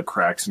see all the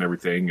cracks and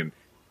everything, and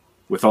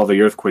with all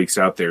the earthquakes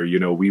out there, you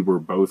know, we were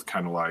both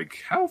kind of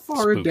like, how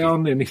far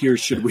down in here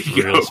should we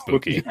go? Real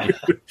spooky.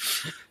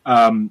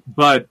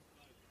 But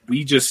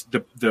we just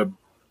the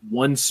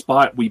one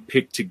spot we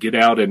picked to get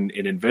out and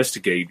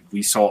investigate,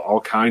 we saw all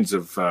kinds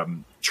of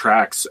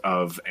tracks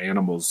of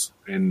animals,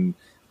 and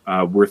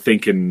we're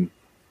thinking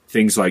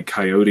things like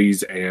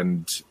coyotes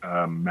and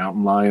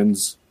mountain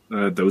lions,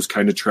 those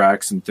kind of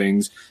tracks and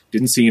things.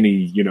 Didn't see any,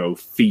 you know,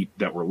 feet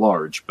that were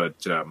large,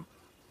 but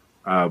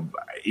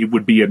it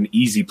would be an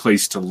easy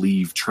place to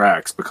leave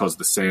tracks because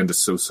the sand is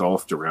so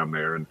soft around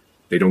there, and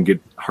they don't get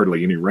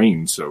hardly any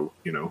rain, so,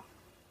 you know,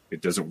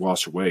 it doesn't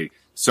wash away.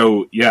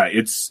 So yeah,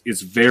 it's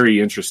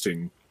very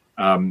interesting.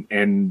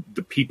 And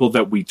the people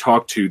that we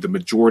talk to, the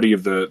majority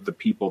of the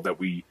people that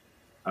we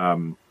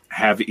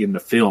have in the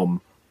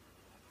film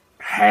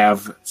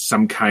have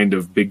some kind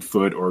of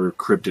Bigfoot or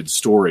cryptid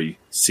story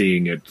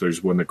seeing it.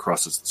 There's one that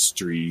crosses the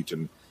street,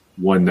 and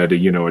one that,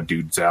 a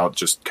dude's out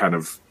just kind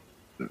of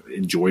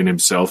enjoying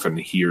himself and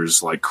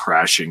hears like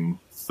crashing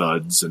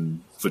thuds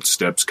and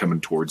footsteps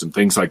coming towards him,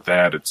 things like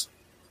that.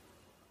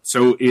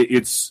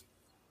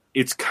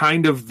 It's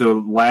kind of the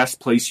last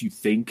place you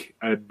think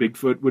a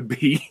Bigfoot would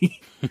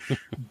be.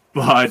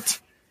 But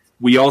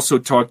we also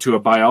talked to a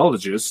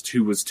biologist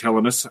who was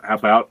telling us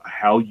about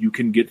how you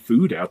can get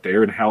food out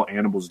there and how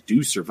animals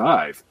do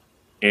survive.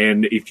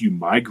 And if you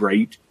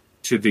migrate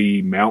to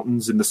the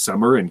mountains in the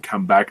summer and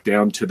come back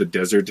down to the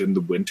desert in the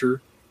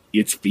winter,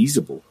 it's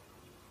feasible.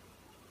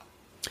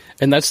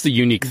 And that's the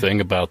unique thing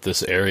about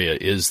this area,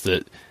 is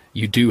that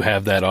you do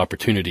have that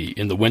opportunity.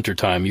 In the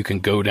wintertime, you can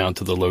go down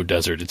to the low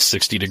desert. It's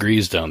 60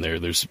 degrees down there.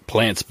 There's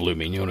plants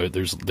blooming.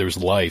 There's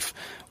life.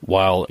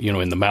 While,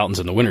 in the mountains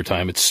in the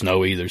wintertime, it's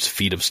snowy. There's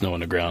feet of snow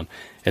on the ground.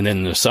 And then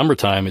in the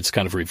summertime, it's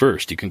kind of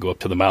reversed. You can go up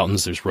to the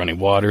mountains. There's running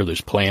water.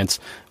 There's plants,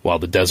 while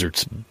the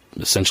desert's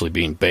essentially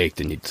being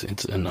baked, and it's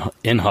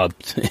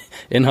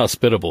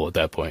inhospitable at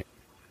that point.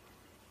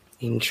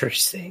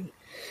 Interesting.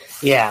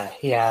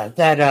 Yeah.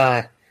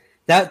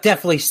 That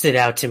definitely stood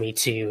out to me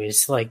too,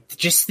 is like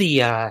just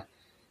the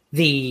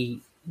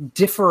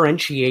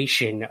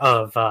differentiation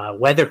of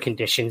weather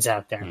conditions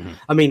out there. Mm-hmm.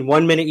 I mean,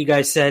 1 minute you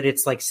guys said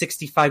it's like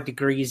 65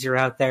 degrees, you're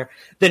out there.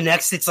 The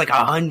next it's like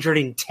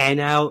 110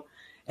 out.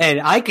 And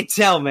I could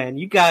tell, man,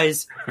 you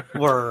guys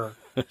were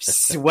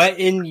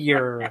sweating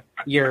your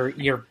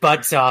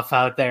butts off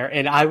out there.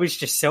 And I was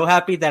just so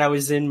happy that I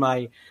was in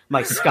my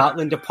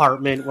Scotland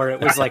apartment where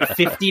it was like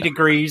 50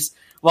 degrees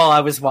while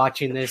I was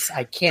watching this.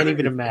 I can't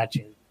even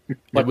imagine.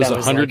 It was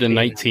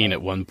 119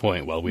 at one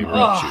point while we were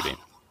out shooting.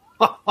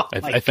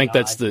 I think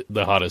that's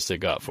the hottest it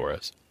got for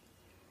us.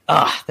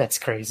 That's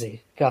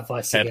crazy. God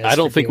bless you guys. And I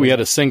don't think we had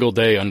a single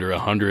day under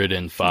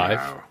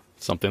 105,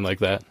 something like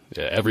that.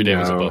 Yeah, every day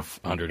was above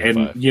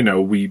 105.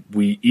 And,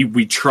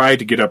 we tried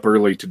to get up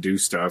early to do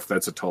stuff.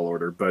 That's a tall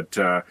order. But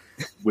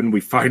when we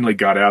finally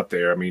got out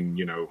there, I mean,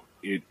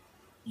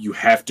 you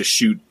have to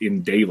shoot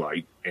in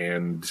daylight.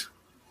 And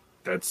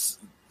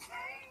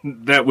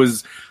that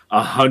was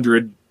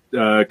 100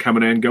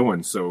 coming and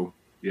going. So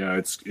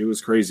yeah, it was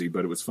crazy,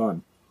 but it was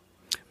fun.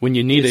 When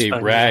you need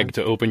a rag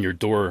to open your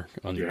door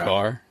on your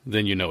car,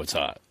 then it's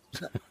hot.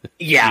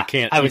 Yeah, you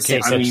can't touch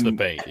the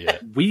paint. Yeah.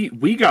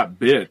 We got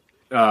bit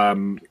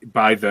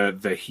by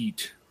the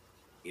heat.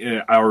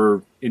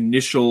 Our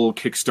initial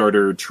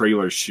Kickstarter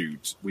trailer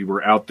shoot, we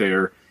were out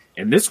there,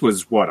 and this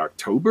was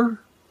October,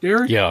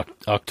 Derek? Yeah,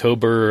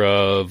 October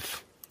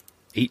of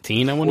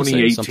 18. I want to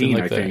say something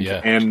like that.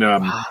 Yeah, and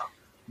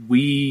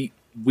we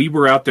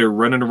were out there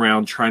running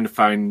around trying to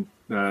find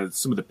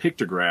some of the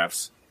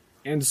pictographs,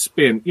 and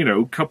spent,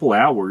 a couple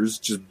hours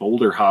just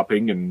boulder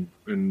hopping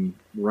and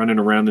running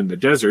around in the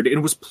desert. And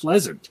it was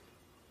pleasant.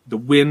 The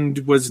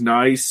wind was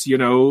nice,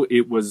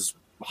 it was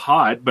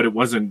hot, but it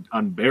wasn't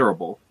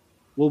unbearable.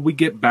 Well, we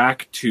get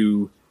back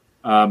to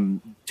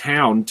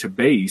town, to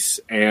base,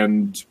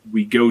 and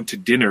we go to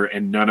dinner,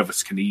 and none of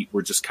us can eat.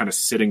 We're just kind of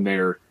sitting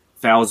there,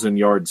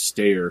 1,000-yard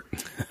stare.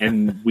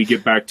 And we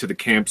get back to the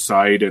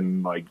campsite,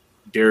 and like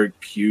Derek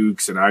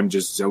pukes, and I'm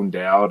just zoned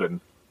out,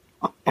 and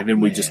then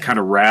we just kind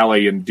of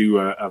rally and do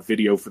a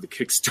video for the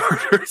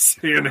Kickstarter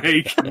saying,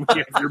 "Hey, can we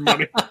have your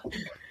money?"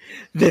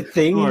 The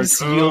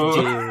things you'll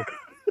do.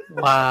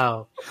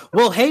 Wow.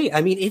 Well, hey, I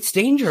mean, it's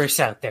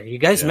dangerous out there. You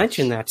guys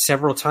mentioned that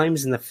several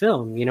times in the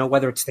film,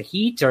 whether it's the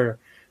heat or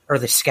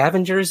the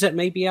scavengers that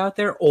may be out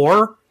there,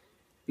 or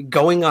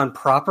going on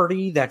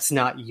property that's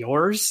not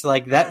yours.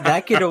 Like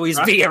that could always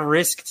be a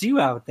risk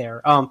too out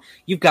there.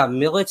 You've got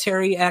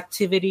military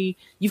activity,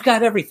 you've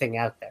got everything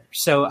out there.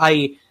 So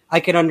I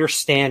can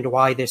understand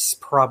why this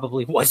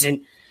probably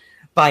wasn't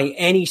by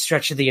any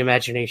stretch of the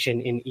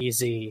imagination an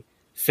easy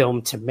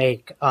film to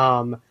make.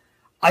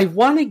 I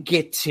want to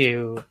get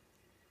to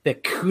the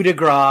coup de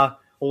grace,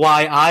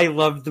 why I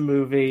loved the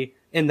movie,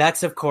 and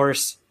that's, of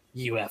course,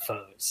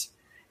 UFOs.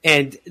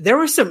 And there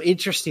was some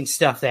interesting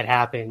stuff that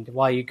happened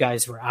while you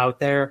guys were out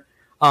there.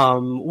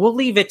 We'll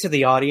leave it to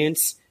the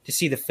audience to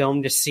see the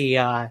film, to see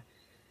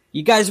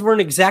you guys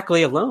weren't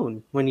exactly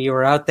alone when you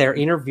were out there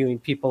interviewing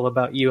people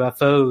about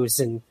UFOs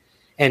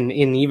and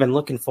even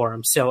looking for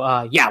them. So,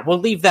 we'll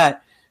leave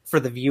that for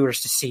the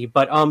viewers to see.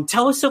 But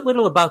tell us a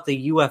little about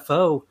the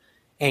UFO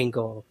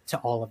angle to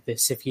all of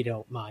this, if you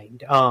don't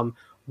mind.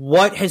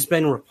 What has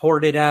been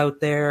reported out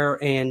there?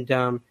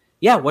 And,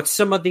 what's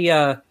some of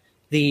the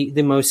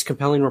most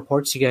compelling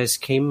reports you guys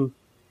came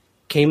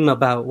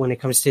about when it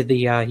comes to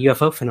the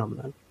UFO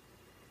phenomenon?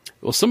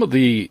 Well, some of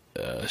the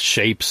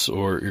shapes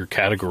or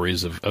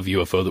categories of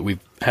UFO that we've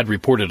had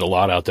reported a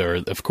lot out there,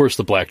 of course,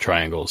 the black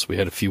triangles. We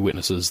had a few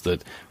witnesses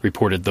that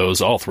reported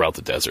those all throughout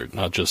the desert,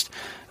 not just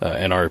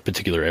in our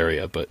particular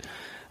area. But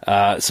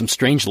some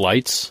strange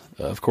lights,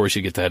 of course,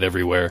 you get that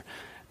everywhere.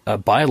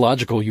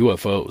 Biological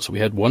UFOs. We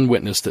had one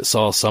witness that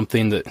saw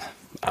something that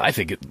I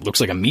think it looks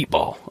like a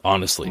meatball,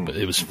 honestly, but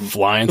it was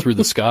flying through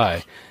the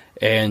sky.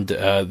 And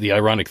the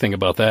ironic thing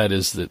about that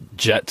is that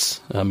jets,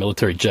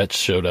 military jets,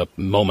 showed up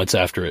moments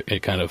after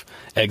it kind of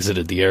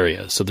exited the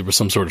area. So there was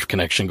some sort of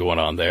connection going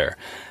on there.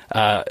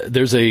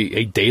 There's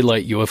a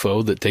daylight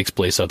UFO that takes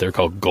place out there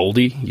called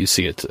Goldie. You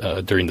see it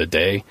during the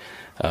day,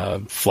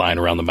 flying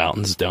around the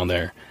mountains down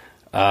there.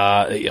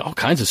 All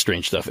kinds of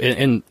strange stuff.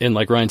 And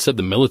like Ryan said,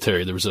 the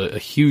military, there was a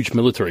huge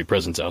military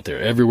presence out there.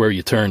 Everywhere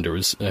you turned, there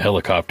was a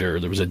helicopter, or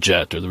there was a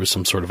jet, or there was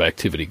some sort of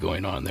activity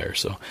going on there.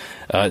 So,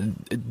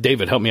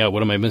 David, help me out.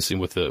 What am I missing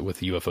with the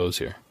UFOs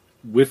here?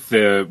 With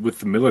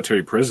the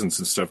military presence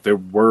and stuff, there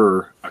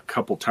were a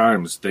couple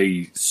times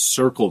they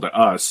circled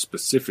us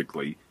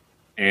specifically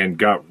and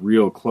got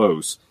real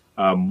close.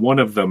 One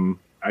of them,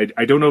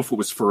 I don't know if it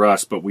was for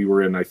us, but we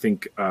were in, I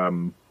think,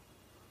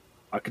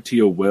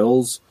 Ocotillo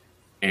Wells,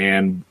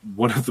 and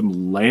one of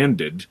them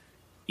landed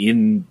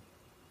in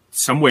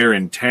somewhere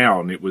in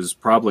town. It was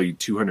probably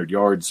 200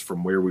 yards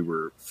from where we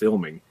were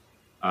filming.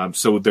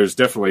 So there's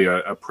definitely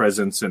a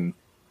presence, and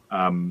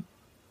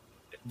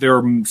there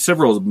are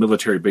several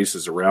military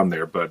bases around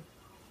there, but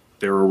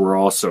there were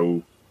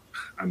also,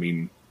 I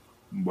mean,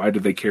 why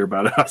did they care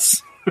about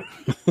us?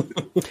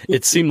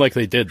 It seemed like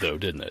they did, though,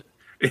 didn't it?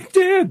 It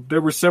did.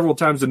 There were several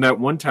times, and that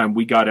one time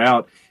we got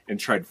out and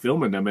tried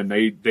filming them, and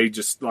they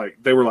just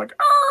they were like,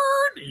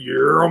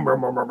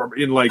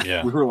 in like,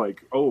 we were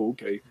like, oh,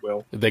 okay,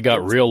 well. They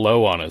got real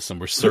low on us and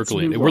were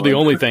circling. We're the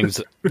only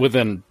things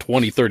within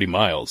 20, 30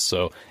 miles,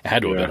 so it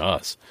had to have been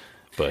us.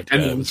 But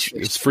it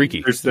was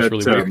freaky. There's that,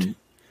 really weird.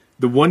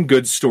 The one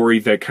good story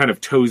that kind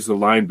of toes the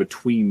line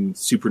between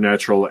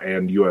supernatural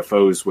and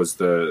UFOs was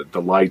the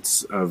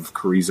lights of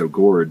Carrizo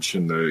Gorge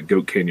and the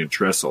Goat Canyon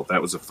Trestle.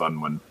 That was a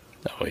fun one,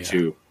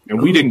 too.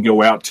 And we didn't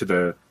go out to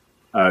the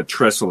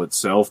trestle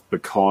itself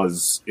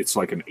because it's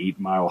like an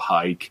 8-mile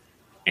hike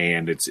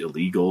and it's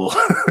illegal.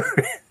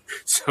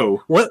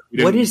 So what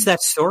is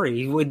that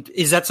story?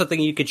 Is that something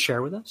you could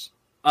share with us?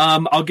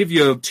 I'll give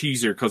you a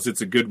teaser because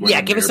it's a good one.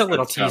 Yeah, give us a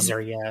little teaser.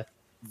 Yeah.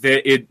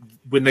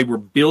 When they were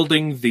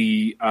building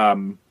the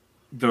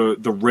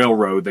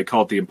railroad, they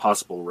call it the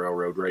Impossible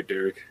Railroad, right,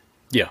 Derek?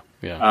 Yeah.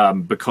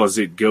 Because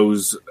it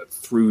goes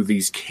through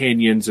these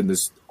canyons and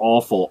this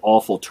awful,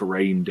 awful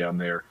terrain down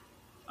there.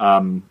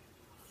 And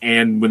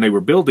when they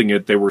were building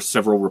it, there were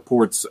several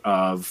reports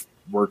of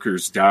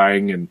workers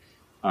dying and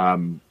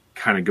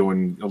kind of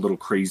going a little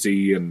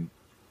crazy. And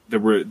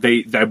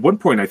at one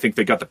point, I think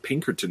they got the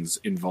Pinkertons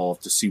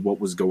involved to see what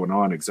was going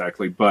on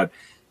exactly. But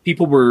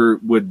people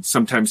would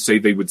sometimes say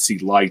they would see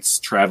lights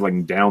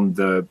traveling down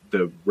the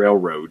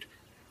railroad,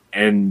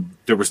 and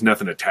there was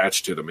nothing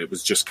attached to them. It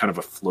was just kind of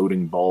a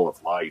floating ball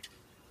of light.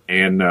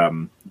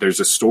 And there's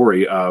a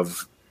story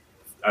of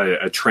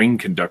a train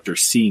conductor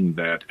seeing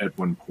that at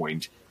one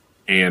point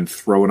and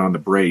throwing on the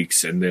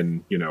brakes, and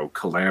then,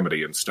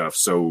 calamity and stuff.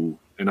 So,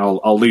 and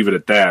I'll leave it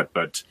at that,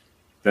 but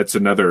that's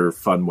another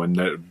fun one.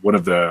 One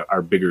of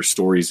our bigger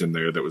stories in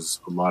there that was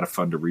a lot of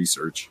fun to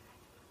research.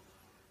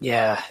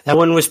 Yeah, that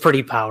one was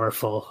pretty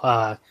powerful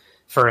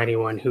for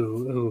anyone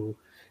who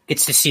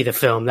gets to see the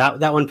film.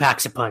 That one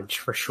packs a punch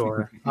for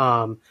sure.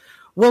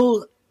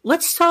 Well,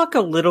 let's talk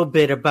a little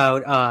bit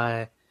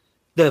about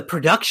the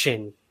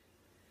production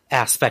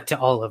aspect to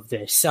all of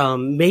this.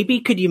 Maybe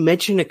could you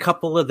mention a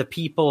couple of the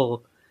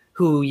people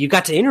who you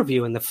got to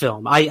interview in the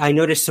film? I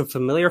noticed some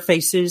familiar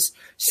faces,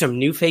 some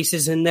new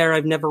faces in there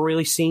I've never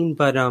really seen.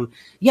 But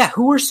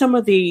who are some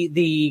of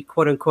the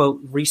quote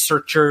unquote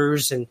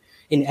researchers and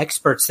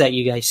experts that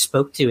you guys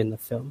spoke to in the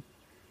film?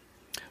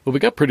 Well, we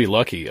got pretty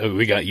lucky.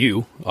 We got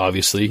you,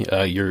 obviously.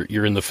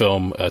 You're in the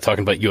film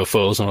talking about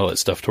UFOs and all that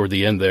stuff toward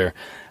the end there.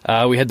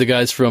 We had the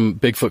guys from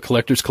Bigfoot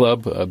Collectors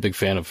Club, a big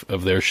fan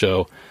of their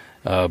show.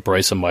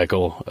 Bryce and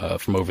Michael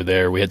from over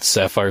there. We had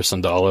Sapphire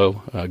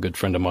Sandalo, a good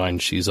friend of mine.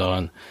 She's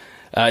on.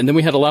 And then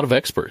we had a lot of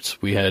experts.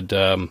 We had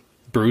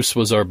Bruce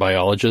was our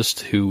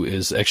biologist, who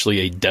is actually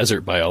a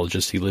desert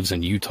biologist. He lives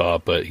in Utah,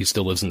 but he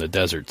still lives in the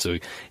desert. So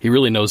he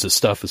really knows his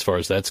stuff as far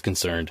as that's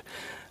concerned.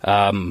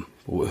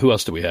 Who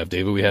else do we have,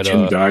 David? We had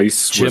Jim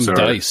Dice. Jim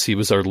Dice. He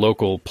was our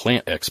local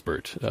plant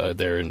expert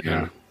there in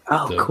the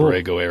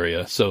Borrego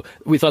area. So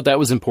we thought that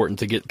was important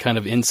to get kind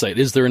of insight.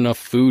 Is there enough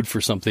food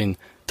for something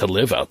to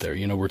live out there?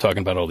 We're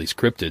talking about all these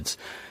cryptids.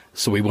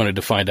 So we wanted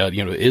to find out,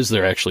 is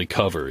there actually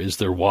cover? Is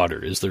there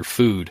water? Is there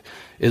food?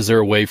 Is there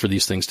a way for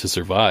these things to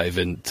survive?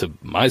 And to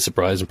my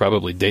surprise, and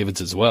probably David's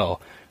as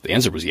well, the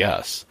answer was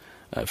yes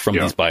from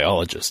these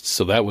biologists.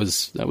 So that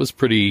was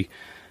pretty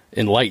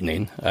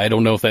enlightening. I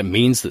don't know if that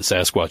means that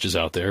Sasquatch is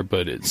out there,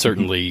 but it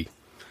certainly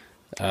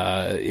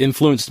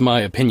influenced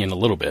my opinion a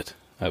little bit,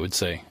 I would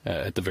say,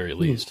 at the very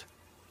least.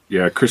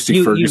 Yeah,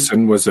 Christy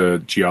Ferguson was a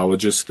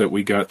geologist that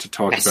we got to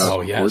talk about.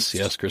 Oh,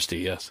 yes, Christy,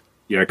 yes.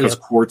 Yeah, because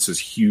quartz is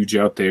huge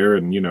out there,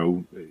 and,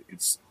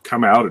 it's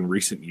come out in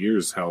recent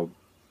years how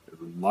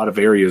a lot of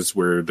areas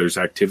where there's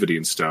activity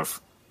and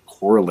stuff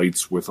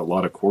correlates with a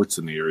lot of quartz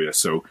in the area.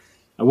 So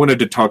I wanted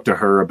to talk to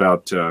her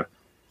about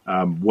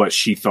what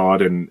she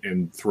thought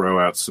and throw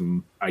out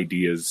some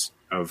ideas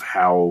of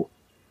how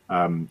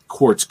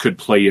quartz could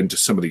play into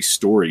some of these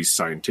stories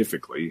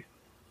scientifically.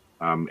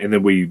 And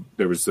then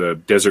there was a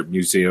desert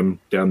museum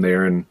down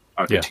there in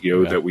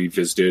Ocotillo that we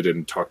visited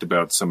and talked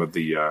about some of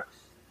the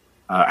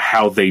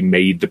how they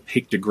made the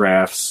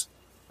pictographs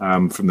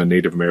from the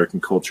Native American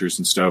cultures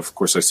and stuff. Of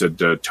course, I said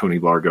Tony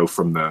Largo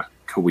from the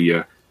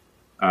Cahuilla.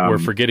 We're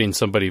forgetting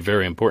somebody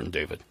very important,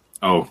 David.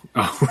 Oh.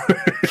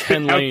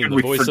 Ken Lane,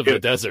 the voice of the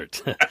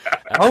desert.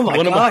 Oh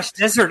my gosh,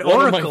 Desert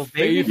Oracle, one of my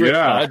favorite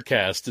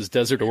podcasts is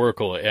Desert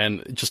Oracle,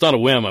 and just on a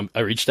whim, I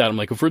reached out. I'm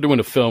like, if we're doing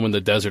a film in the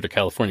desert of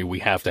California, we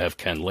have to have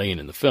Ken Lane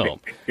in the film.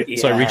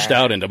 So I reached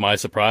out, and to my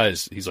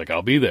surprise, he's like,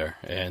 I'll be there,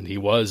 and he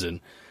was. And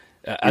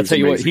I'll tell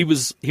you what, he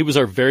was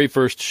our very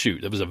first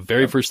shoot. That was the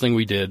very first thing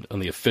we did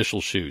on the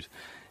official shoot.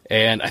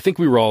 And I think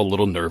we were all a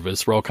little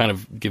nervous. We're all kind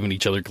of giving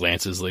each other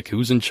glances like,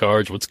 who's in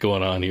charge? What's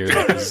going on here?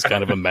 Like, this is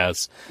kind of a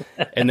mess.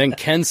 And then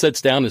Ken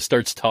sits down and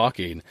starts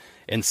talking,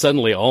 and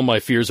suddenly all my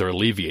fears are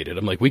alleviated.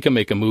 I'm like, we can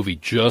make a movie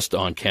just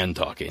on Ken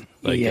talking.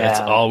 Like, that's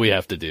all we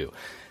have to do.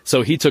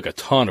 So he took a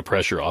ton of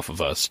pressure off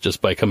of us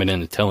just by coming in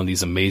and telling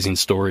these amazing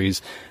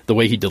stories. The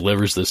way he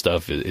delivers this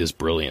stuff is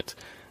brilliant.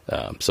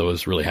 So I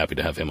was really happy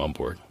to have him on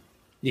board.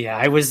 Yeah,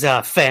 I was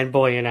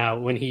fanboying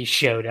out when he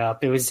showed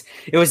up. It was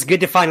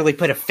good to finally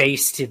put a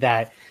face to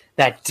that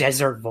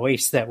desert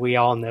voice that we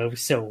all know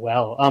so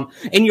well.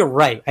 And you're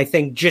right. I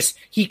think just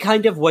he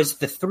kind of was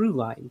the through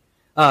line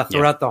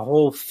throughout the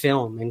whole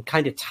film and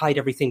kind of tied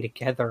everything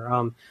together.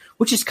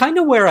 Which is kind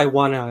of where I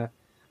wanna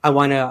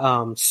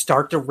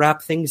start to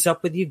wrap things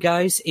up with you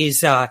guys is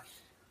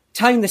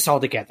tying this all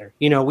together.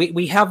 You know,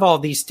 we have all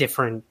these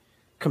different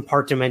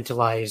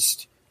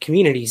compartmentalized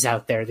communities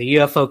out there. The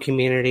UFO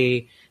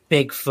community,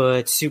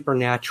 Bigfoot,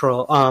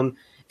 supernatural,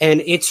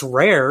 and it's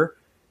rare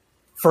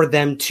for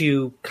them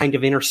to kind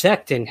of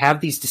intersect and have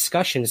these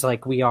discussions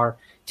like we are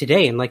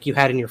today and like you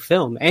had in your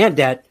film and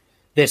at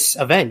this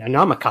event,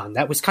 Anomicon.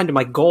 That was kind of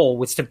my goal,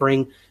 was to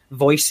bring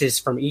voices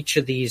from each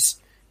of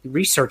these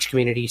research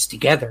communities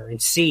together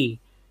and see,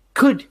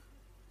 could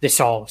this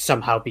all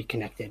somehow be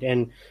connected?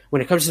 And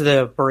when it comes to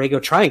the Borrego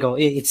Triangle,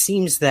 it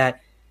seems that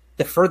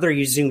the further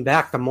you zoom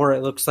back, the more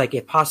it looks like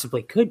it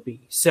possibly could be.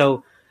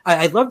 So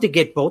I'd love to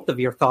get both of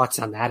your thoughts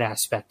on that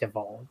aspect of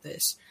all of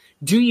this.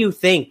 Do you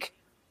think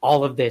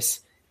all of this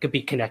could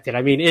be connected?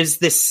 I mean, is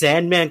this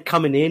Sandman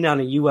coming in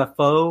on a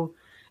UFO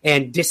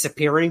and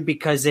disappearing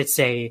because it's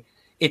a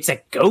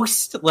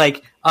ghost?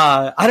 Like,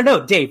 I don't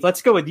know, Dave,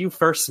 let's go with you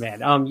first,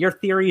 man. Your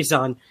theories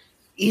on,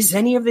 is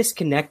any of this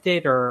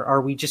connected, or are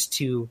we just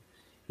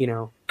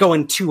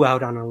going too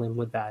out on a limb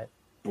with that?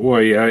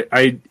 Boy,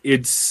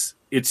 it's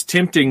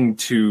tempting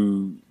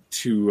to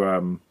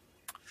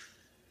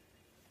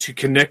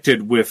connect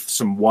it with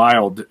some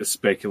wild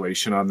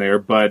speculation on there,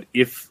 but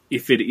if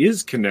it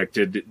is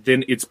connected,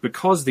 then it's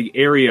because the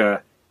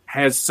area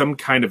has some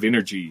kind of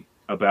energy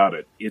about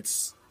it.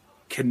 It's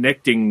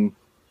connecting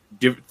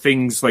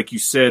things, like you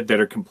said, that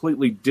are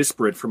completely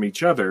disparate from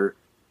each other,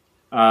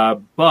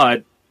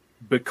 but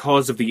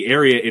because of the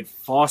area, it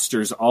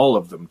fosters all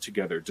of them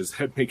together. Does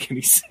that make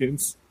any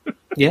sense?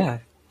 Yeah,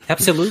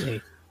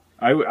 absolutely.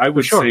 I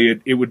would say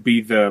it would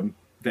be the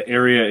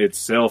area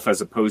itself, as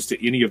opposed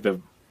to any of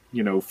the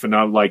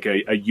phenomena, like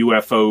a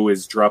UFO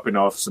is dropping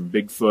off some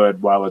Bigfoot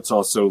while it's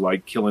also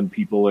like killing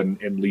people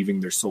and leaving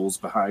their souls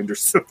behind or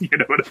something. You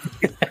know what I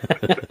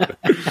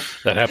mean?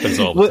 That happens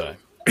all the time.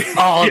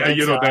 All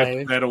the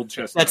time. That old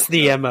chestnut. That's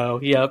the MO.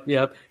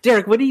 Yep.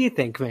 Derek, what do you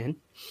think, man?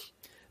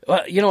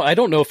 Well, I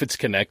don't know if it's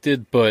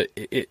connected, but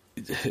it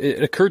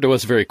occurred to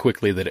us very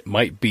quickly that it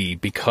might be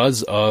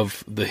because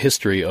of the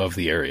history of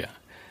the area.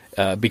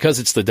 Because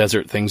it's the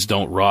desert, things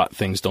don't rot,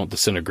 things don't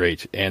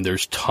disintegrate, and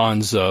there's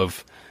tons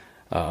of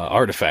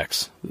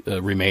artifacts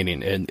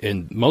remaining,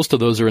 and most of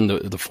those are in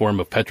the form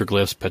of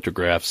petroglyphs,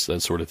 petrographs,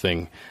 that sort of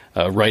thing,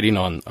 writing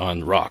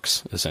on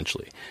rocks,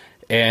 essentially.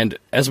 And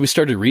as we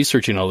started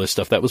researching all this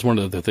stuff, that was one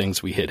of the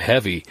things we hit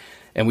heavy,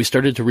 and we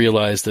started to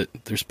realize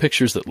that there's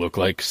pictures that look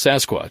like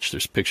Sasquatch,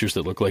 there's pictures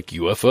that look like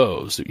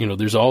UFOs,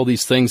 there's all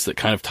these things that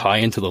kind of tie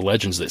into the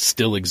legends that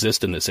still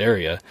exist in this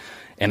area,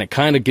 and it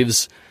kind of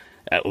gives,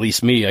 at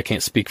least me, I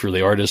can't speak for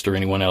the artist or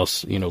anyone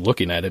else,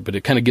 looking at it, but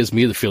it kind of gives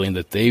me the feeling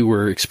that they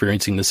were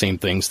experiencing the same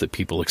things that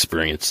people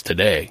experience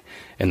today,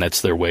 and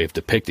that's their way of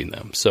depicting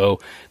them. So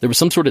there was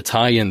some sort of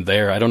tie-in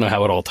there. I don't know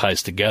how it all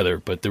ties together,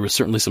 but there was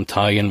certainly some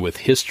tie-in with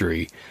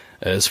history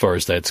as far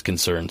as that's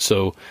concerned.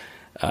 So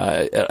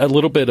a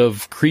little bit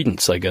of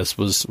credence, I guess,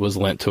 was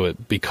lent to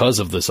it because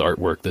of this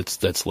artwork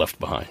that's left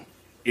behind.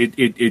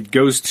 It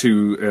goes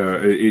to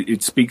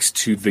it speaks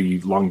to the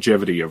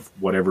longevity of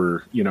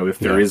whatever, if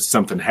there is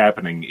something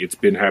happening, it's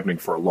been happening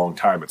for a long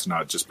time. It's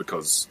not just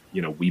because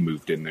we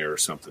moved in there or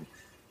something.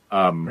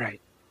 Right.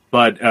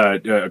 But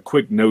a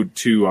quick note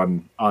too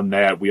on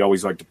that, we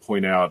always like to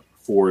point out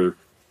for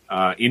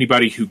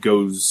anybody who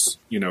goes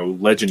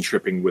legend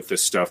tripping with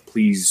this stuff,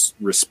 please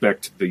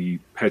respect the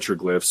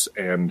petroglyphs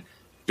and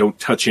don't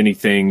touch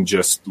anything.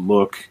 Just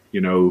look,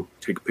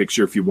 take a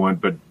picture if you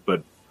want,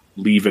 but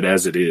leave it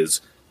as it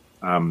is.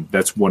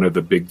 That's one of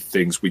the big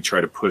things we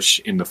try to push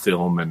in the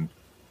film and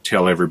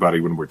tell everybody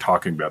when we're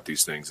talking about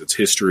these things. It's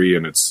history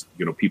and it's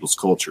people's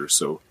culture.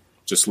 So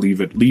just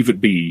leave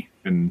it be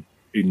and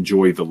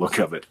enjoy the look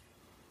of it.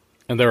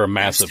 And there are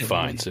massive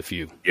fines if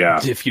you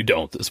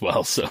don't as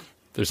well. So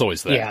there's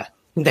always that. Yeah,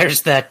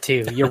 there's that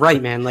too. You're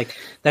right, man. Like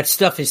that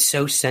stuff is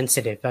so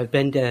sensitive. I've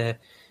been to,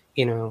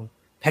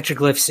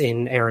 petroglyphs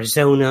in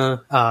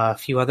Arizona, a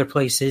few other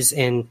places,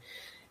 and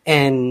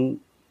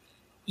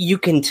you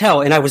can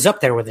tell. And I was up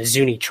there with a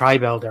Zuni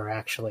tribe elder,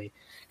 actually.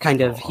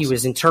 Awesome. He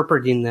was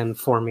interpreting them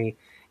for me,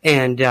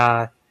 and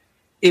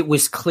it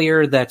was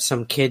clear that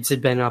some kids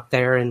had been up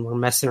there and were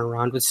messing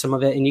around with some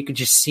of it, and you could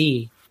just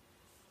see,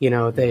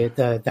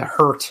 the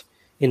hurt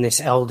in this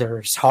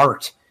elder's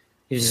heart.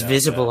 It was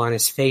visible on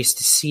his face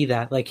to see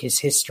that, like his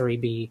history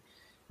be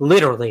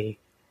literally,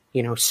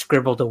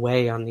 scribbled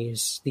away on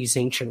these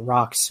ancient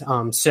rocks.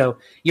 So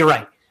you're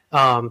right.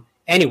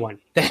 Anyone,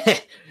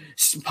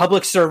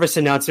 public service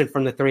announcement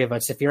from the three of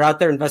us. If you're out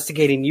there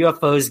investigating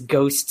UFOs,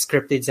 ghosts,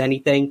 cryptids,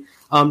 anything,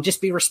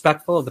 just be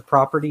respectful of the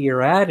property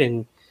you're at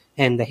and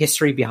the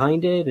history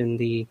behind it and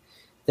the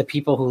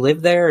people who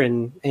live there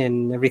and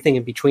everything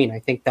in between. I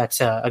think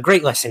that's a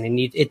great lesson, and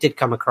it did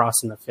come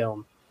across in the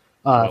film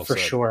for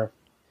sure.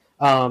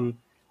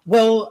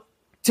 Well,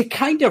 to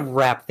kind of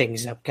wrap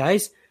things up,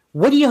 guys,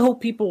 what do you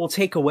hope people will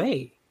take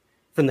away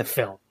from the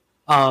film?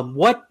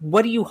 What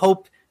do you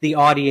hope the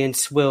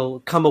audience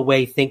will come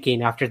away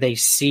thinking after they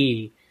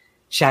see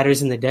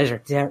Shadows in the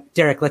Desert?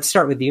 Derek, let's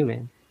start with you,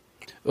 man.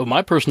 Well,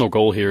 my personal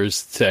goal here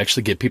is to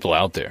actually get people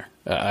out there.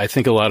 I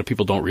think a lot of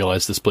people don't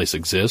realize this place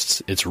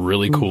exists. It's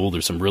really cool.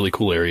 There's some really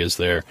cool areas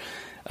there.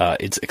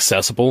 It's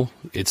accessible.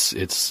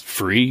 It's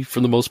free for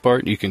the most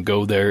part. You can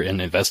go there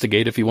and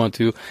investigate if you want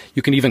to.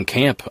 You can even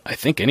camp, I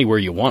think, anywhere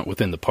you want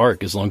within the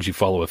park as long as you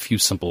follow a few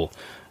simple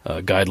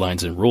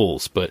guidelines and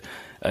rules. But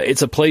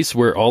it's a place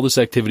where all this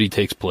activity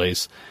takes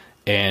place,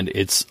 and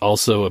it's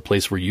also a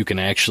place where you can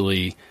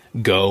actually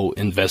go,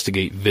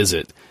 investigate,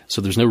 visit. So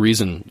there's no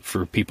reason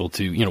for people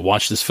to,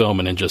 watch this film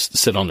and then just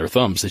sit on their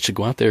thumbs. They should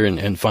go out there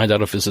and find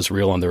out if this is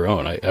real on their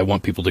own. I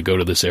want people to go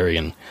to this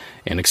area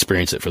and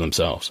experience it for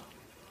themselves.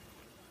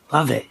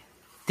 Love it.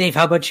 Dave,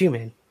 how about you,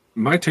 man?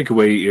 My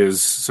takeaway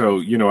is,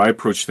 I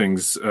approach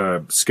things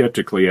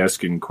skeptically,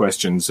 asking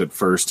questions at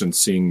first and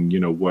seeing,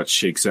 what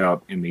shakes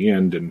out in the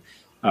end. And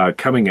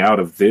coming out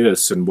of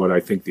this, and what I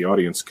think the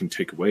audience can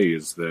take away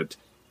is that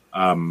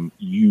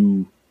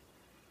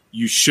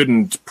you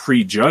shouldn't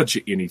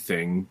prejudge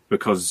anything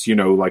because,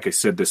 like I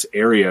said, this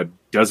area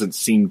doesn't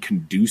seem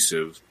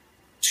conducive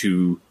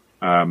to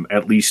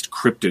at least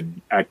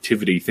cryptid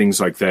activity, things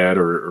like that,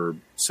 or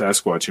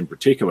Sasquatch in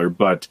particular.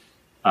 But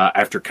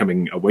after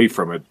coming away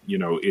from it,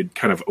 it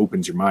kind of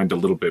opens your mind a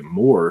little bit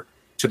more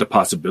to the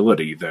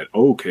possibility that,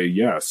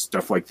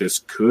 stuff like this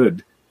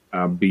could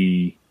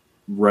be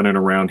running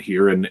around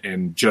here.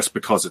 And just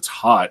because it's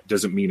hot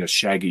doesn't mean a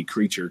shaggy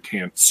creature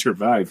can't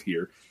survive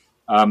here.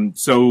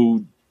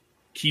 So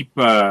keep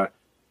the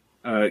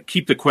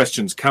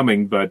questions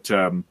coming, but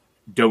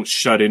don't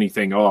shut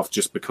anything off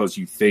just because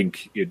you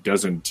think it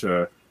doesn't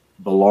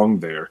belong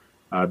there.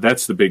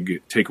 That's the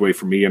big takeaway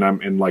for me.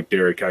 And like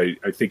Derek, I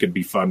think it'd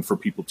be fun for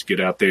people to get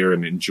out there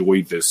and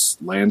enjoy this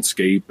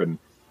landscape and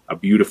a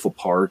beautiful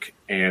park,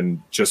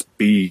 and just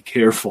be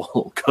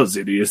careful because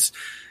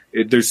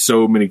there's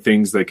so many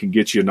things that can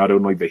get you, not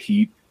only the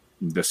heat,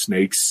 the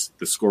snakes,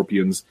 the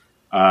scorpions,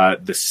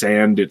 the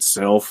sand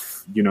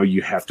itself.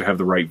 You have to have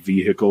the right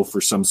vehicle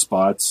for some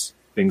spots,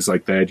 things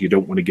like that. You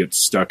don't want to get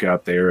stuck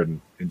out there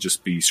and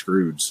just be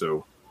screwed.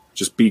 So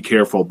just be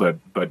careful, but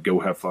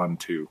go have fun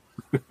too.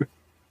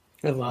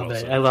 I love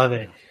it. I love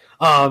it.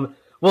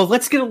 Well,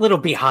 let's get a little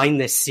behind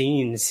the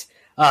scenes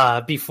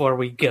before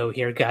we go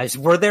here, guys.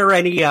 Were there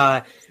any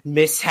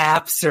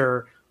mishaps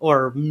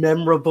or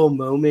memorable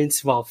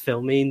moments while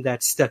filming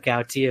that stuck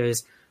out to you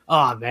as,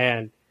 oh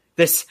man,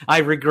 I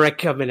regret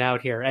coming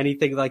out here?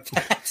 Anything like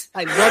that?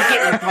 I love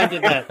getting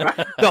kind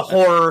of the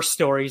horror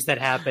stories that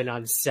happen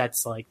on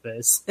sets like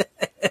this.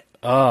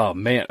 Oh,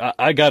 man,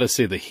 I got to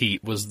say the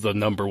heat was the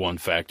number one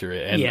factor.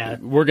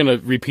 And we're going to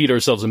repeat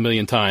ourselves a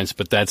million times,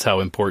 but that's how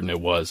important it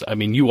was. I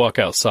mean, you walk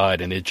outside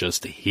and it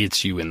just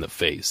hits you in the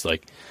face.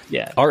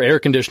 Our air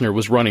conditioner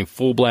was running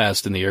full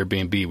blast in the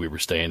Airbnb we were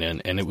staying in,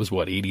 and it was,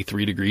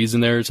 83 degrees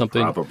in there or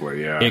something?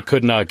 Probably, yeah. It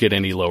could not get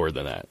any lower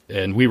than that.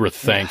 And we were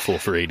thankful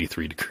for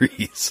 83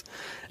 degrees.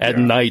 At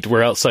night,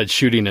 we're outside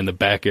shooting in the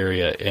back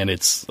area, and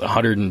it's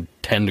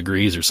 110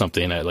 degrees or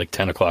something at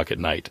 10 o'clock at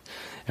night.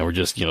 And we're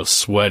just,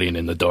 sweating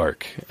in the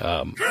dark.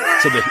 So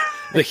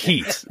the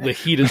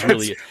heat is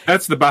really...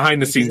 That's the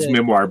behind-the-scenes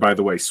memoir, by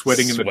the way,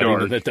 Sweating in the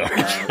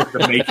Dark.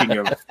 The making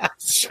of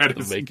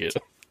Shadows.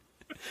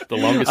 The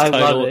longest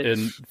title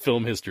in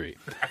film history.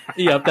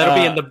 Yep, that'll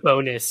be in the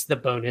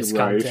bonus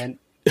content.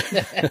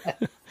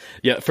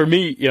 Yeah, for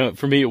me,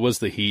 it was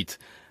the heat.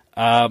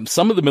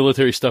 Some of the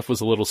military stuff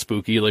was a little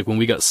spooky, like when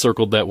we got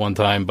circled that one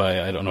time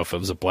by, I don't know if it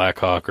was a Black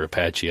Hawk or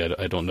Apache,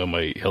 I don't know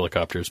my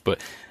helicopters,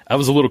 but I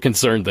was a little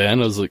concerned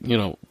then. I was like,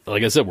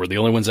 like I said, we're the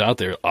only ones out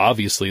there.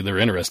 Obviously, they're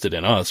interested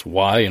in us.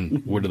 Why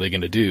and what are they going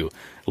to do?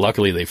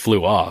 Luckily, they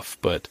flew off,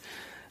 but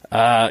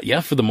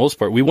Yeah, for the most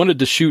part. We wanted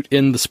to shoot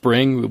in the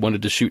spring. We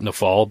wanted to shoot in the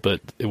fall,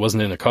 but it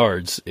wasn't in the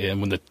cards.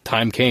 And when the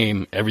time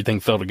came, everything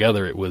fell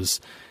together. It was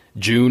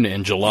June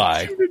and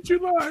July.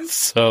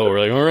 So we're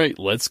like, all right,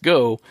 let's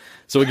go.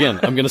 So again,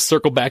 I'm going to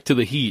circle back to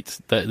the heat.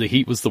 The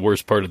heat was the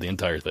worst part of the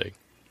entire thing.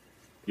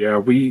 Yeah,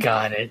 we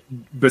got it.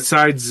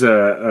 Besides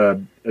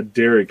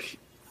Derek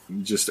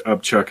just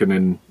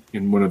upchucking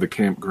in one of the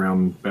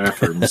campground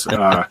bathrooms,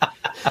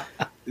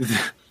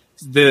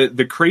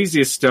 the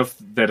craziest stuff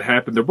that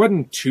happened. There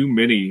wasn't too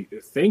many,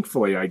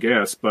 thankfully, I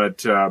guess,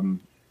 but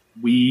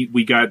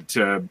we got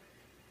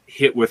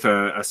hit with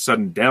a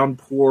sudden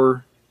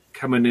downpour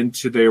coming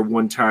into there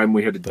one time.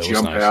 We had to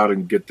jump out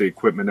and get the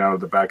equipment out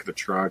of the back of the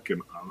truck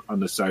and on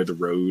the side of the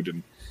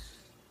road,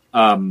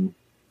 and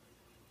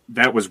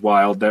that was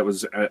wild. That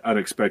was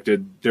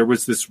unexpected. There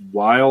was this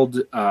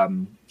wild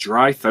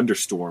dry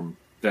thunderstorm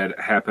that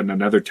happened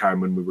another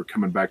time when we were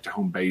coming back to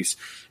home base.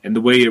 And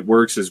the way it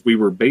works is we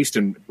were based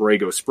in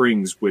Borrego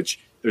Springs, which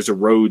there's a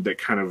road that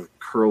kind of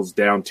curls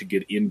down to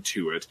get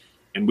into it.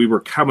 And we were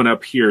coming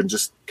up here and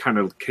just kind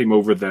of came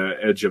over the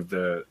edge of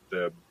the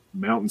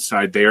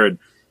mountainside there. And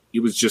it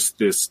was just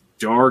this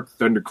dark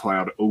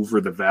thundercloud over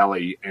the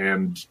valley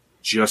and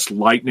just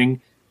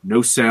lightning,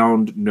 no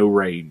sound, no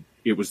rain.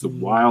 It was the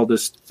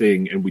wildest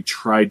thing. And we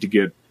tried to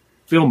get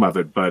film of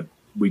it, but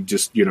we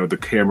just, the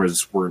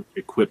cameras weren't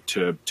equipped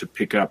to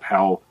pick up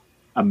how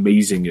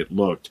amazing it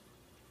looked.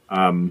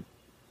 And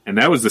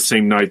that was the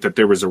same night that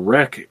there was a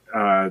wreck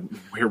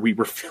where we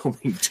were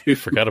filming too.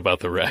 Forgot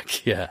about the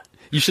wreck. Yeah.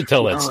 You should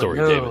tell that story,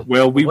 David.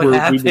 Well, we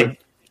were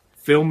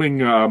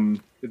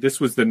filming. This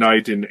was the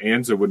night in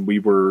Anza when we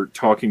were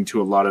talking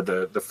to a lot of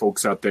the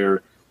folks out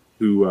there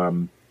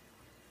who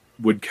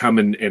would come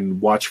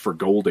and watch for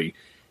Goldie.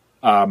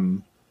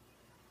 And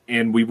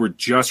we were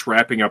just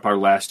wrapping up our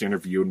last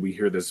interview and we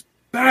hear this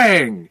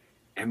bang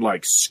and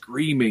like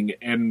screaming.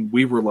 And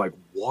we were like,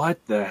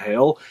 what the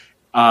hell?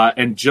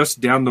 And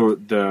just down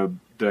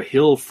the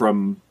hill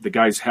from the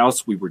guy's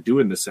house we were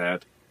doing this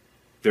at,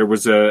 there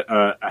was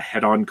a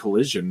head-on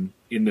collision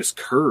in this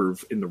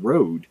curve in the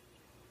road.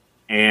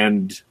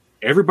 And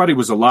everybody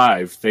was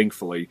alive,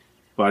 thankfully.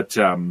 But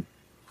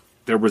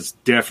there was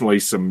definitely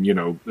some,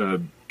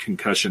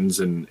 concussions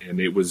and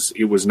it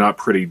was not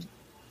pretty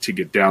to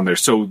get down there.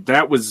 So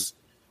that was,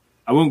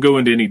 I won't go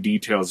into any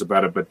details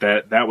about it, but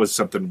that was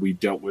something we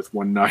dealt with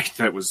one night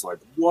that was like,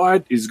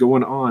 what is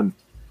going on?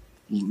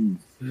 We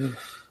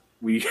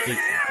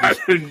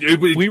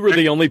were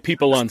the only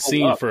people on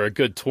scene for a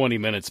good 20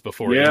 minutes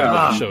before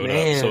anyone showed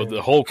up. So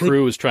the whole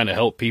crew was trying to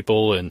help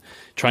people and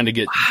trying to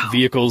get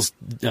vehicles,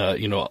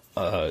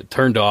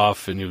 turned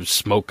off, and there was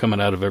smoke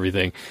coming out of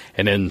everything.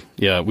 And then,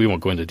 we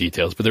won't go into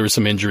details, but there were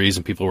some injuries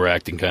and people were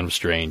acting kind of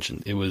strange,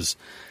 and it was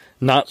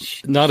not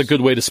a good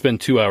way to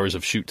spend 2 hours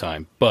of shoot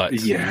time. But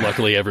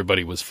luckily,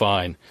 everybody was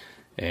fine.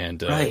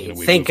 And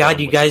thank God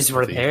you guys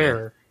were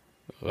there.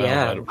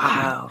 Well,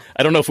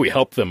 I don't know if we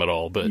helped them at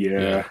all, but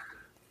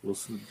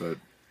but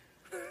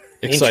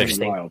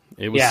exciting.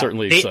 It was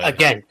certainly exciting.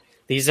 Again,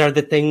 these are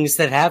the things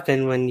that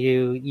happen when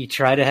you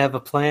try to have a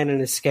plan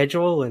and a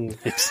schedule, and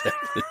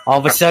all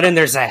of a sudden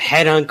there's a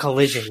head-on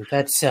collision.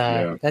 That's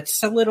a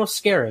little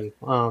scary.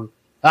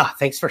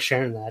 Thanks for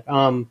sharing that.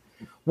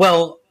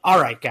 Well, all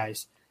right,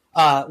 guys.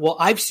 Well,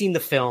 I've seen the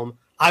film.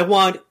 I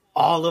want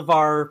all of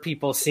our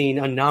people seeing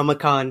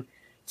Anomicon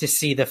to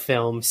see the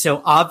film.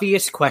 So,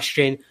 obvious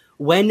question.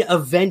 When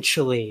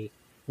eventually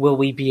will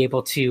we be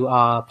able to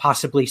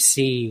possibly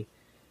see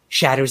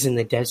Shadows in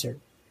the Desert?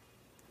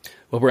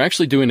 Well, we're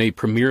actually doing a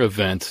premiere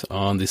event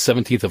on the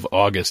 17th of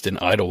August in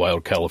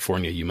Idlewild,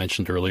 California. You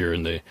mentioned earlier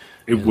in the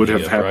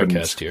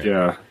broadcast here.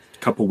 Yeah, a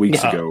couple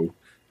weeks ago.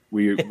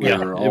 We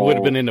were all it would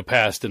have been in the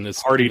past in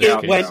this.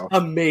 It went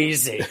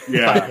amazing.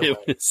 Yeah, it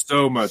was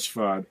so much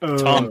fun.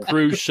 Tom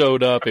Cruise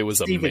showed up. It was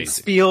Steven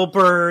amazing.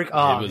 Spielberg.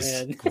 Oh, it was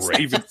man. great.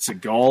 Steven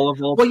Seagal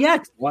of all. Well, yeah.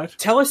 What?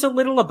 Tell us a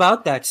little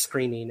about that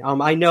screening.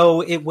 I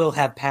know it will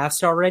have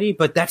passed already,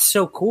 but that's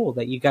so cool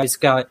that you guys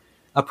got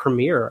a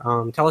premiere.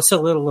 Tell us a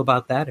little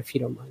about that, if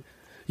you don't mind.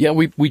 Yeah,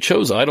 we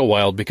chose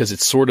Idlewild because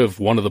it's sort of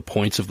one of the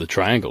points of the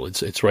triangle.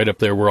 It's right up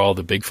there where all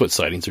the Bigfoot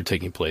sightings are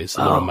taking place.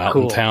 A little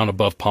mountain town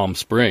above Palm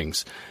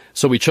Springs.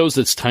 So we chose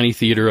this tiny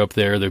theater up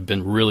there. They've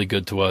been really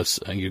good to us,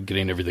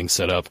 getting everything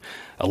set up.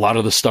 A lot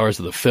of the stars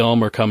of the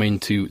film are coming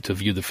to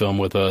view the film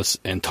with us,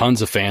 and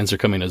tons of fans are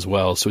coming as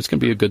well. So it's going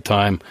to be a good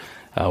time.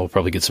 We'll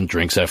probably get some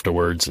drinks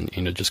afterwards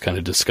and just kind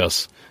of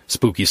discuss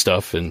spooky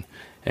stuff and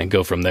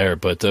go from there.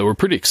 But we're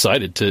pretty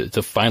excited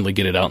to finally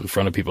get it out in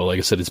front of people. Like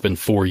I said, it's been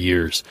 4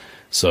 years,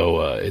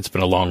 so it's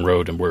been a long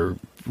road, and we're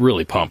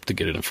really pumped to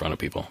get it in front of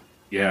people.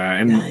 Yeah,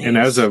 and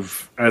as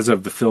of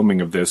the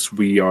filming of this,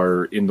 we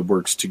are in the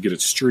works to get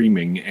it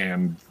streaming,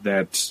 and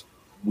that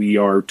we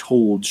are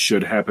told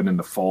should happen in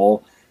the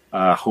fall,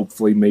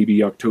 hopefully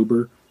maybe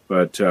October,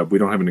 but we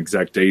don't have an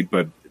exact date.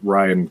 But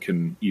Ryan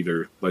can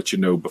either let you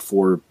know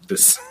before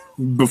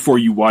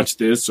you watch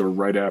this or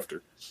right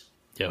after.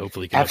 Yeah,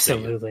 hopefully. He can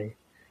absolutely.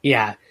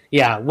 Yeah.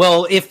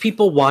 Well, if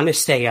people want to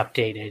stay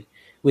updated,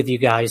 with you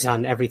guys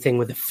on everything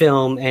with the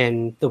film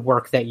and the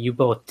work that you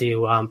both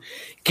do.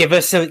 Give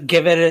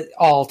it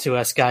all to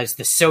us, guys.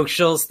 The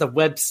socials, the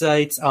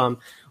websites,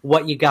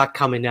 what you got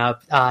coming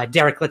up.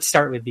 Derek, let's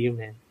start with you,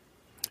 man.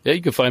 Yeah,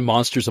 you can find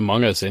Monsters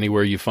Among Us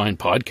anywhere you find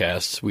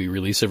podcasts. We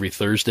release every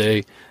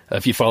Thursday.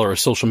 If you follow our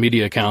social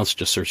media accounts,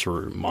 just search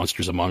for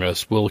Monsters Among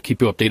Us. We'll keep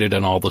you updated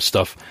on all the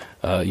stuff,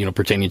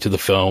 pertaining to the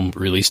film,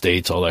 release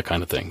dates, all that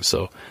kind of thing.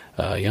 So,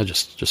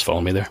 just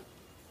follow me there.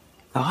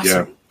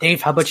 Awesome. Yeah.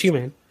 Dave, how about you,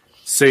 man?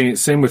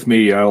 Same with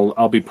me.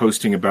 I'll be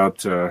posting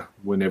about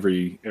whenever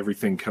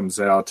everything comes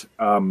out,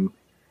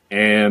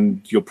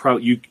 and you'll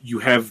probably you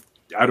have,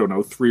 I don't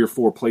know, 3 or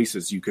 4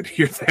 places you could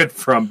hear that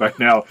from by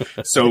now.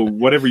 So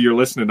whatever you're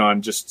listening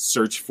on, just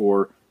search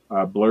for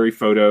Blurry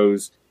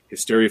Photos,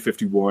 Hysteria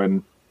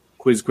 51,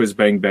 Quiz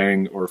Bang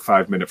Bang, or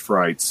 5 Minute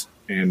Frights,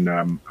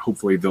 and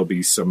hopefully there'll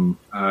be some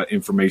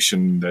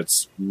information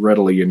that's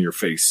readily in your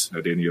face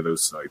at any of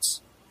those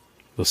sites.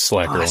 The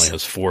Slacker only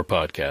has 4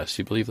 podcasts.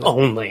 You believe that?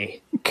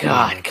 Only.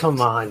 God,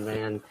 come on,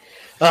 man.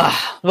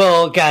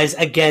 Well, guys,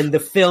 again, the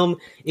film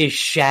is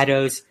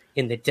Shadows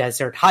in the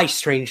Desert, High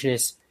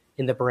Strangeness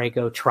in the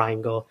Borrego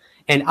Triangle.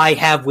 And I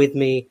have with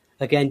me,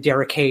 again,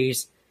 Derek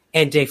Hayes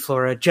and Dave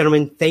Flora.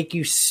 Gentlemen, thank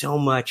you so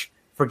much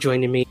for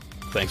joining me.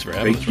 Thanks for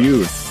having us. Thank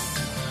you.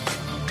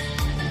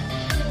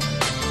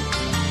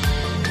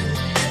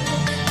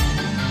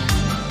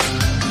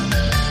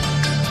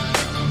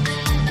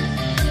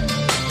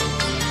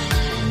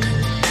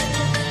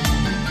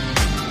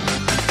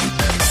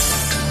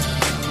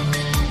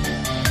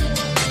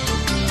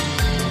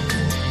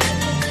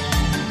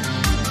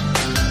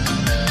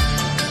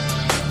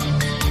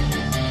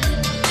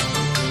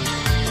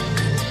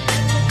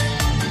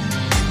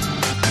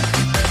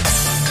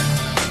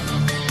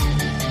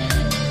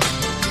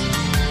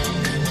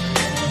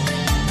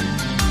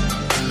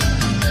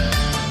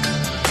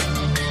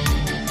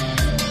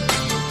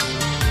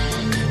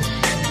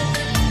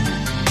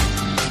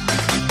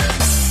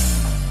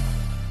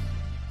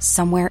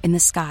 Somewhere in the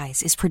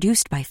Skies is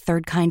produced by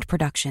Third Kind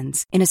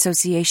Productions in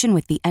association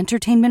with the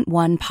Entertainment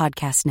One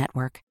Podcast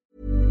Network.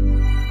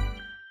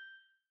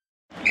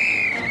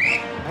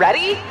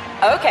 Ready?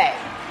 Okay.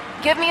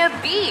 Give me a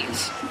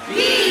beach.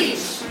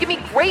 Beach! Give me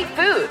great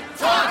food.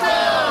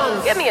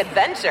 Tacos! Give me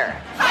adventure.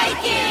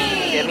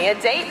 Hiking! Give me a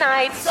date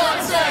night.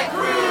 Sunset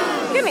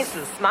cruise! Give me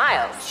some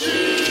smiles.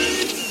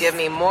 Cheese! Give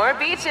me more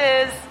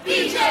beaches.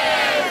 Beaches!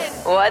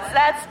 What's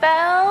that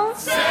spell?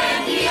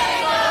 San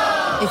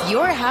Diego! If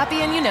you're happy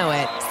and you know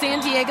it,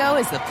 San Diego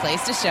is the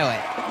place to show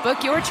it.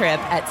 Book your trip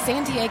at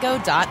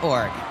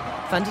sandiego.org.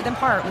 Funded in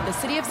part with the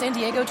City of San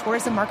Diego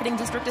Tourism Marketing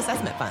District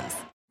Assessment Funds.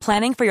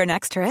 Planning for your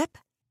next trip?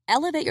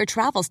 Elevate your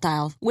travel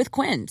style with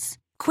Quince.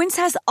 Quince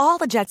has all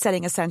the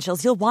jet-setting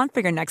essentials you'll want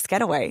for your next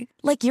getaway,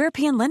 like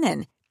European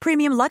linen,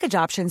 premium luggage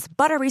options,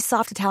 buttery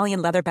soft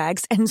Italian leather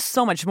bags, and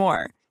so much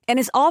more. And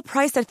is all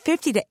priced at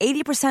 50 to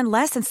 80%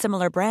 less than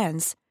similar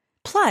brands.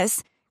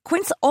 Plus,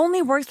 Quince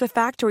only works with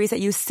factories that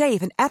use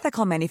safe and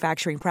ethical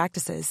manufacturing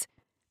practices.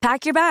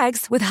 Pack your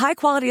bags with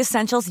high-quality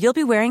essentials you'll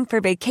be wearing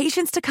for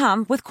vacations to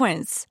come with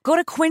Quince. Go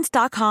to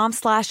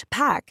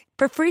quince.com/pack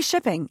for free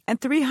shipping and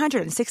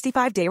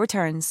 365-day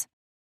returns.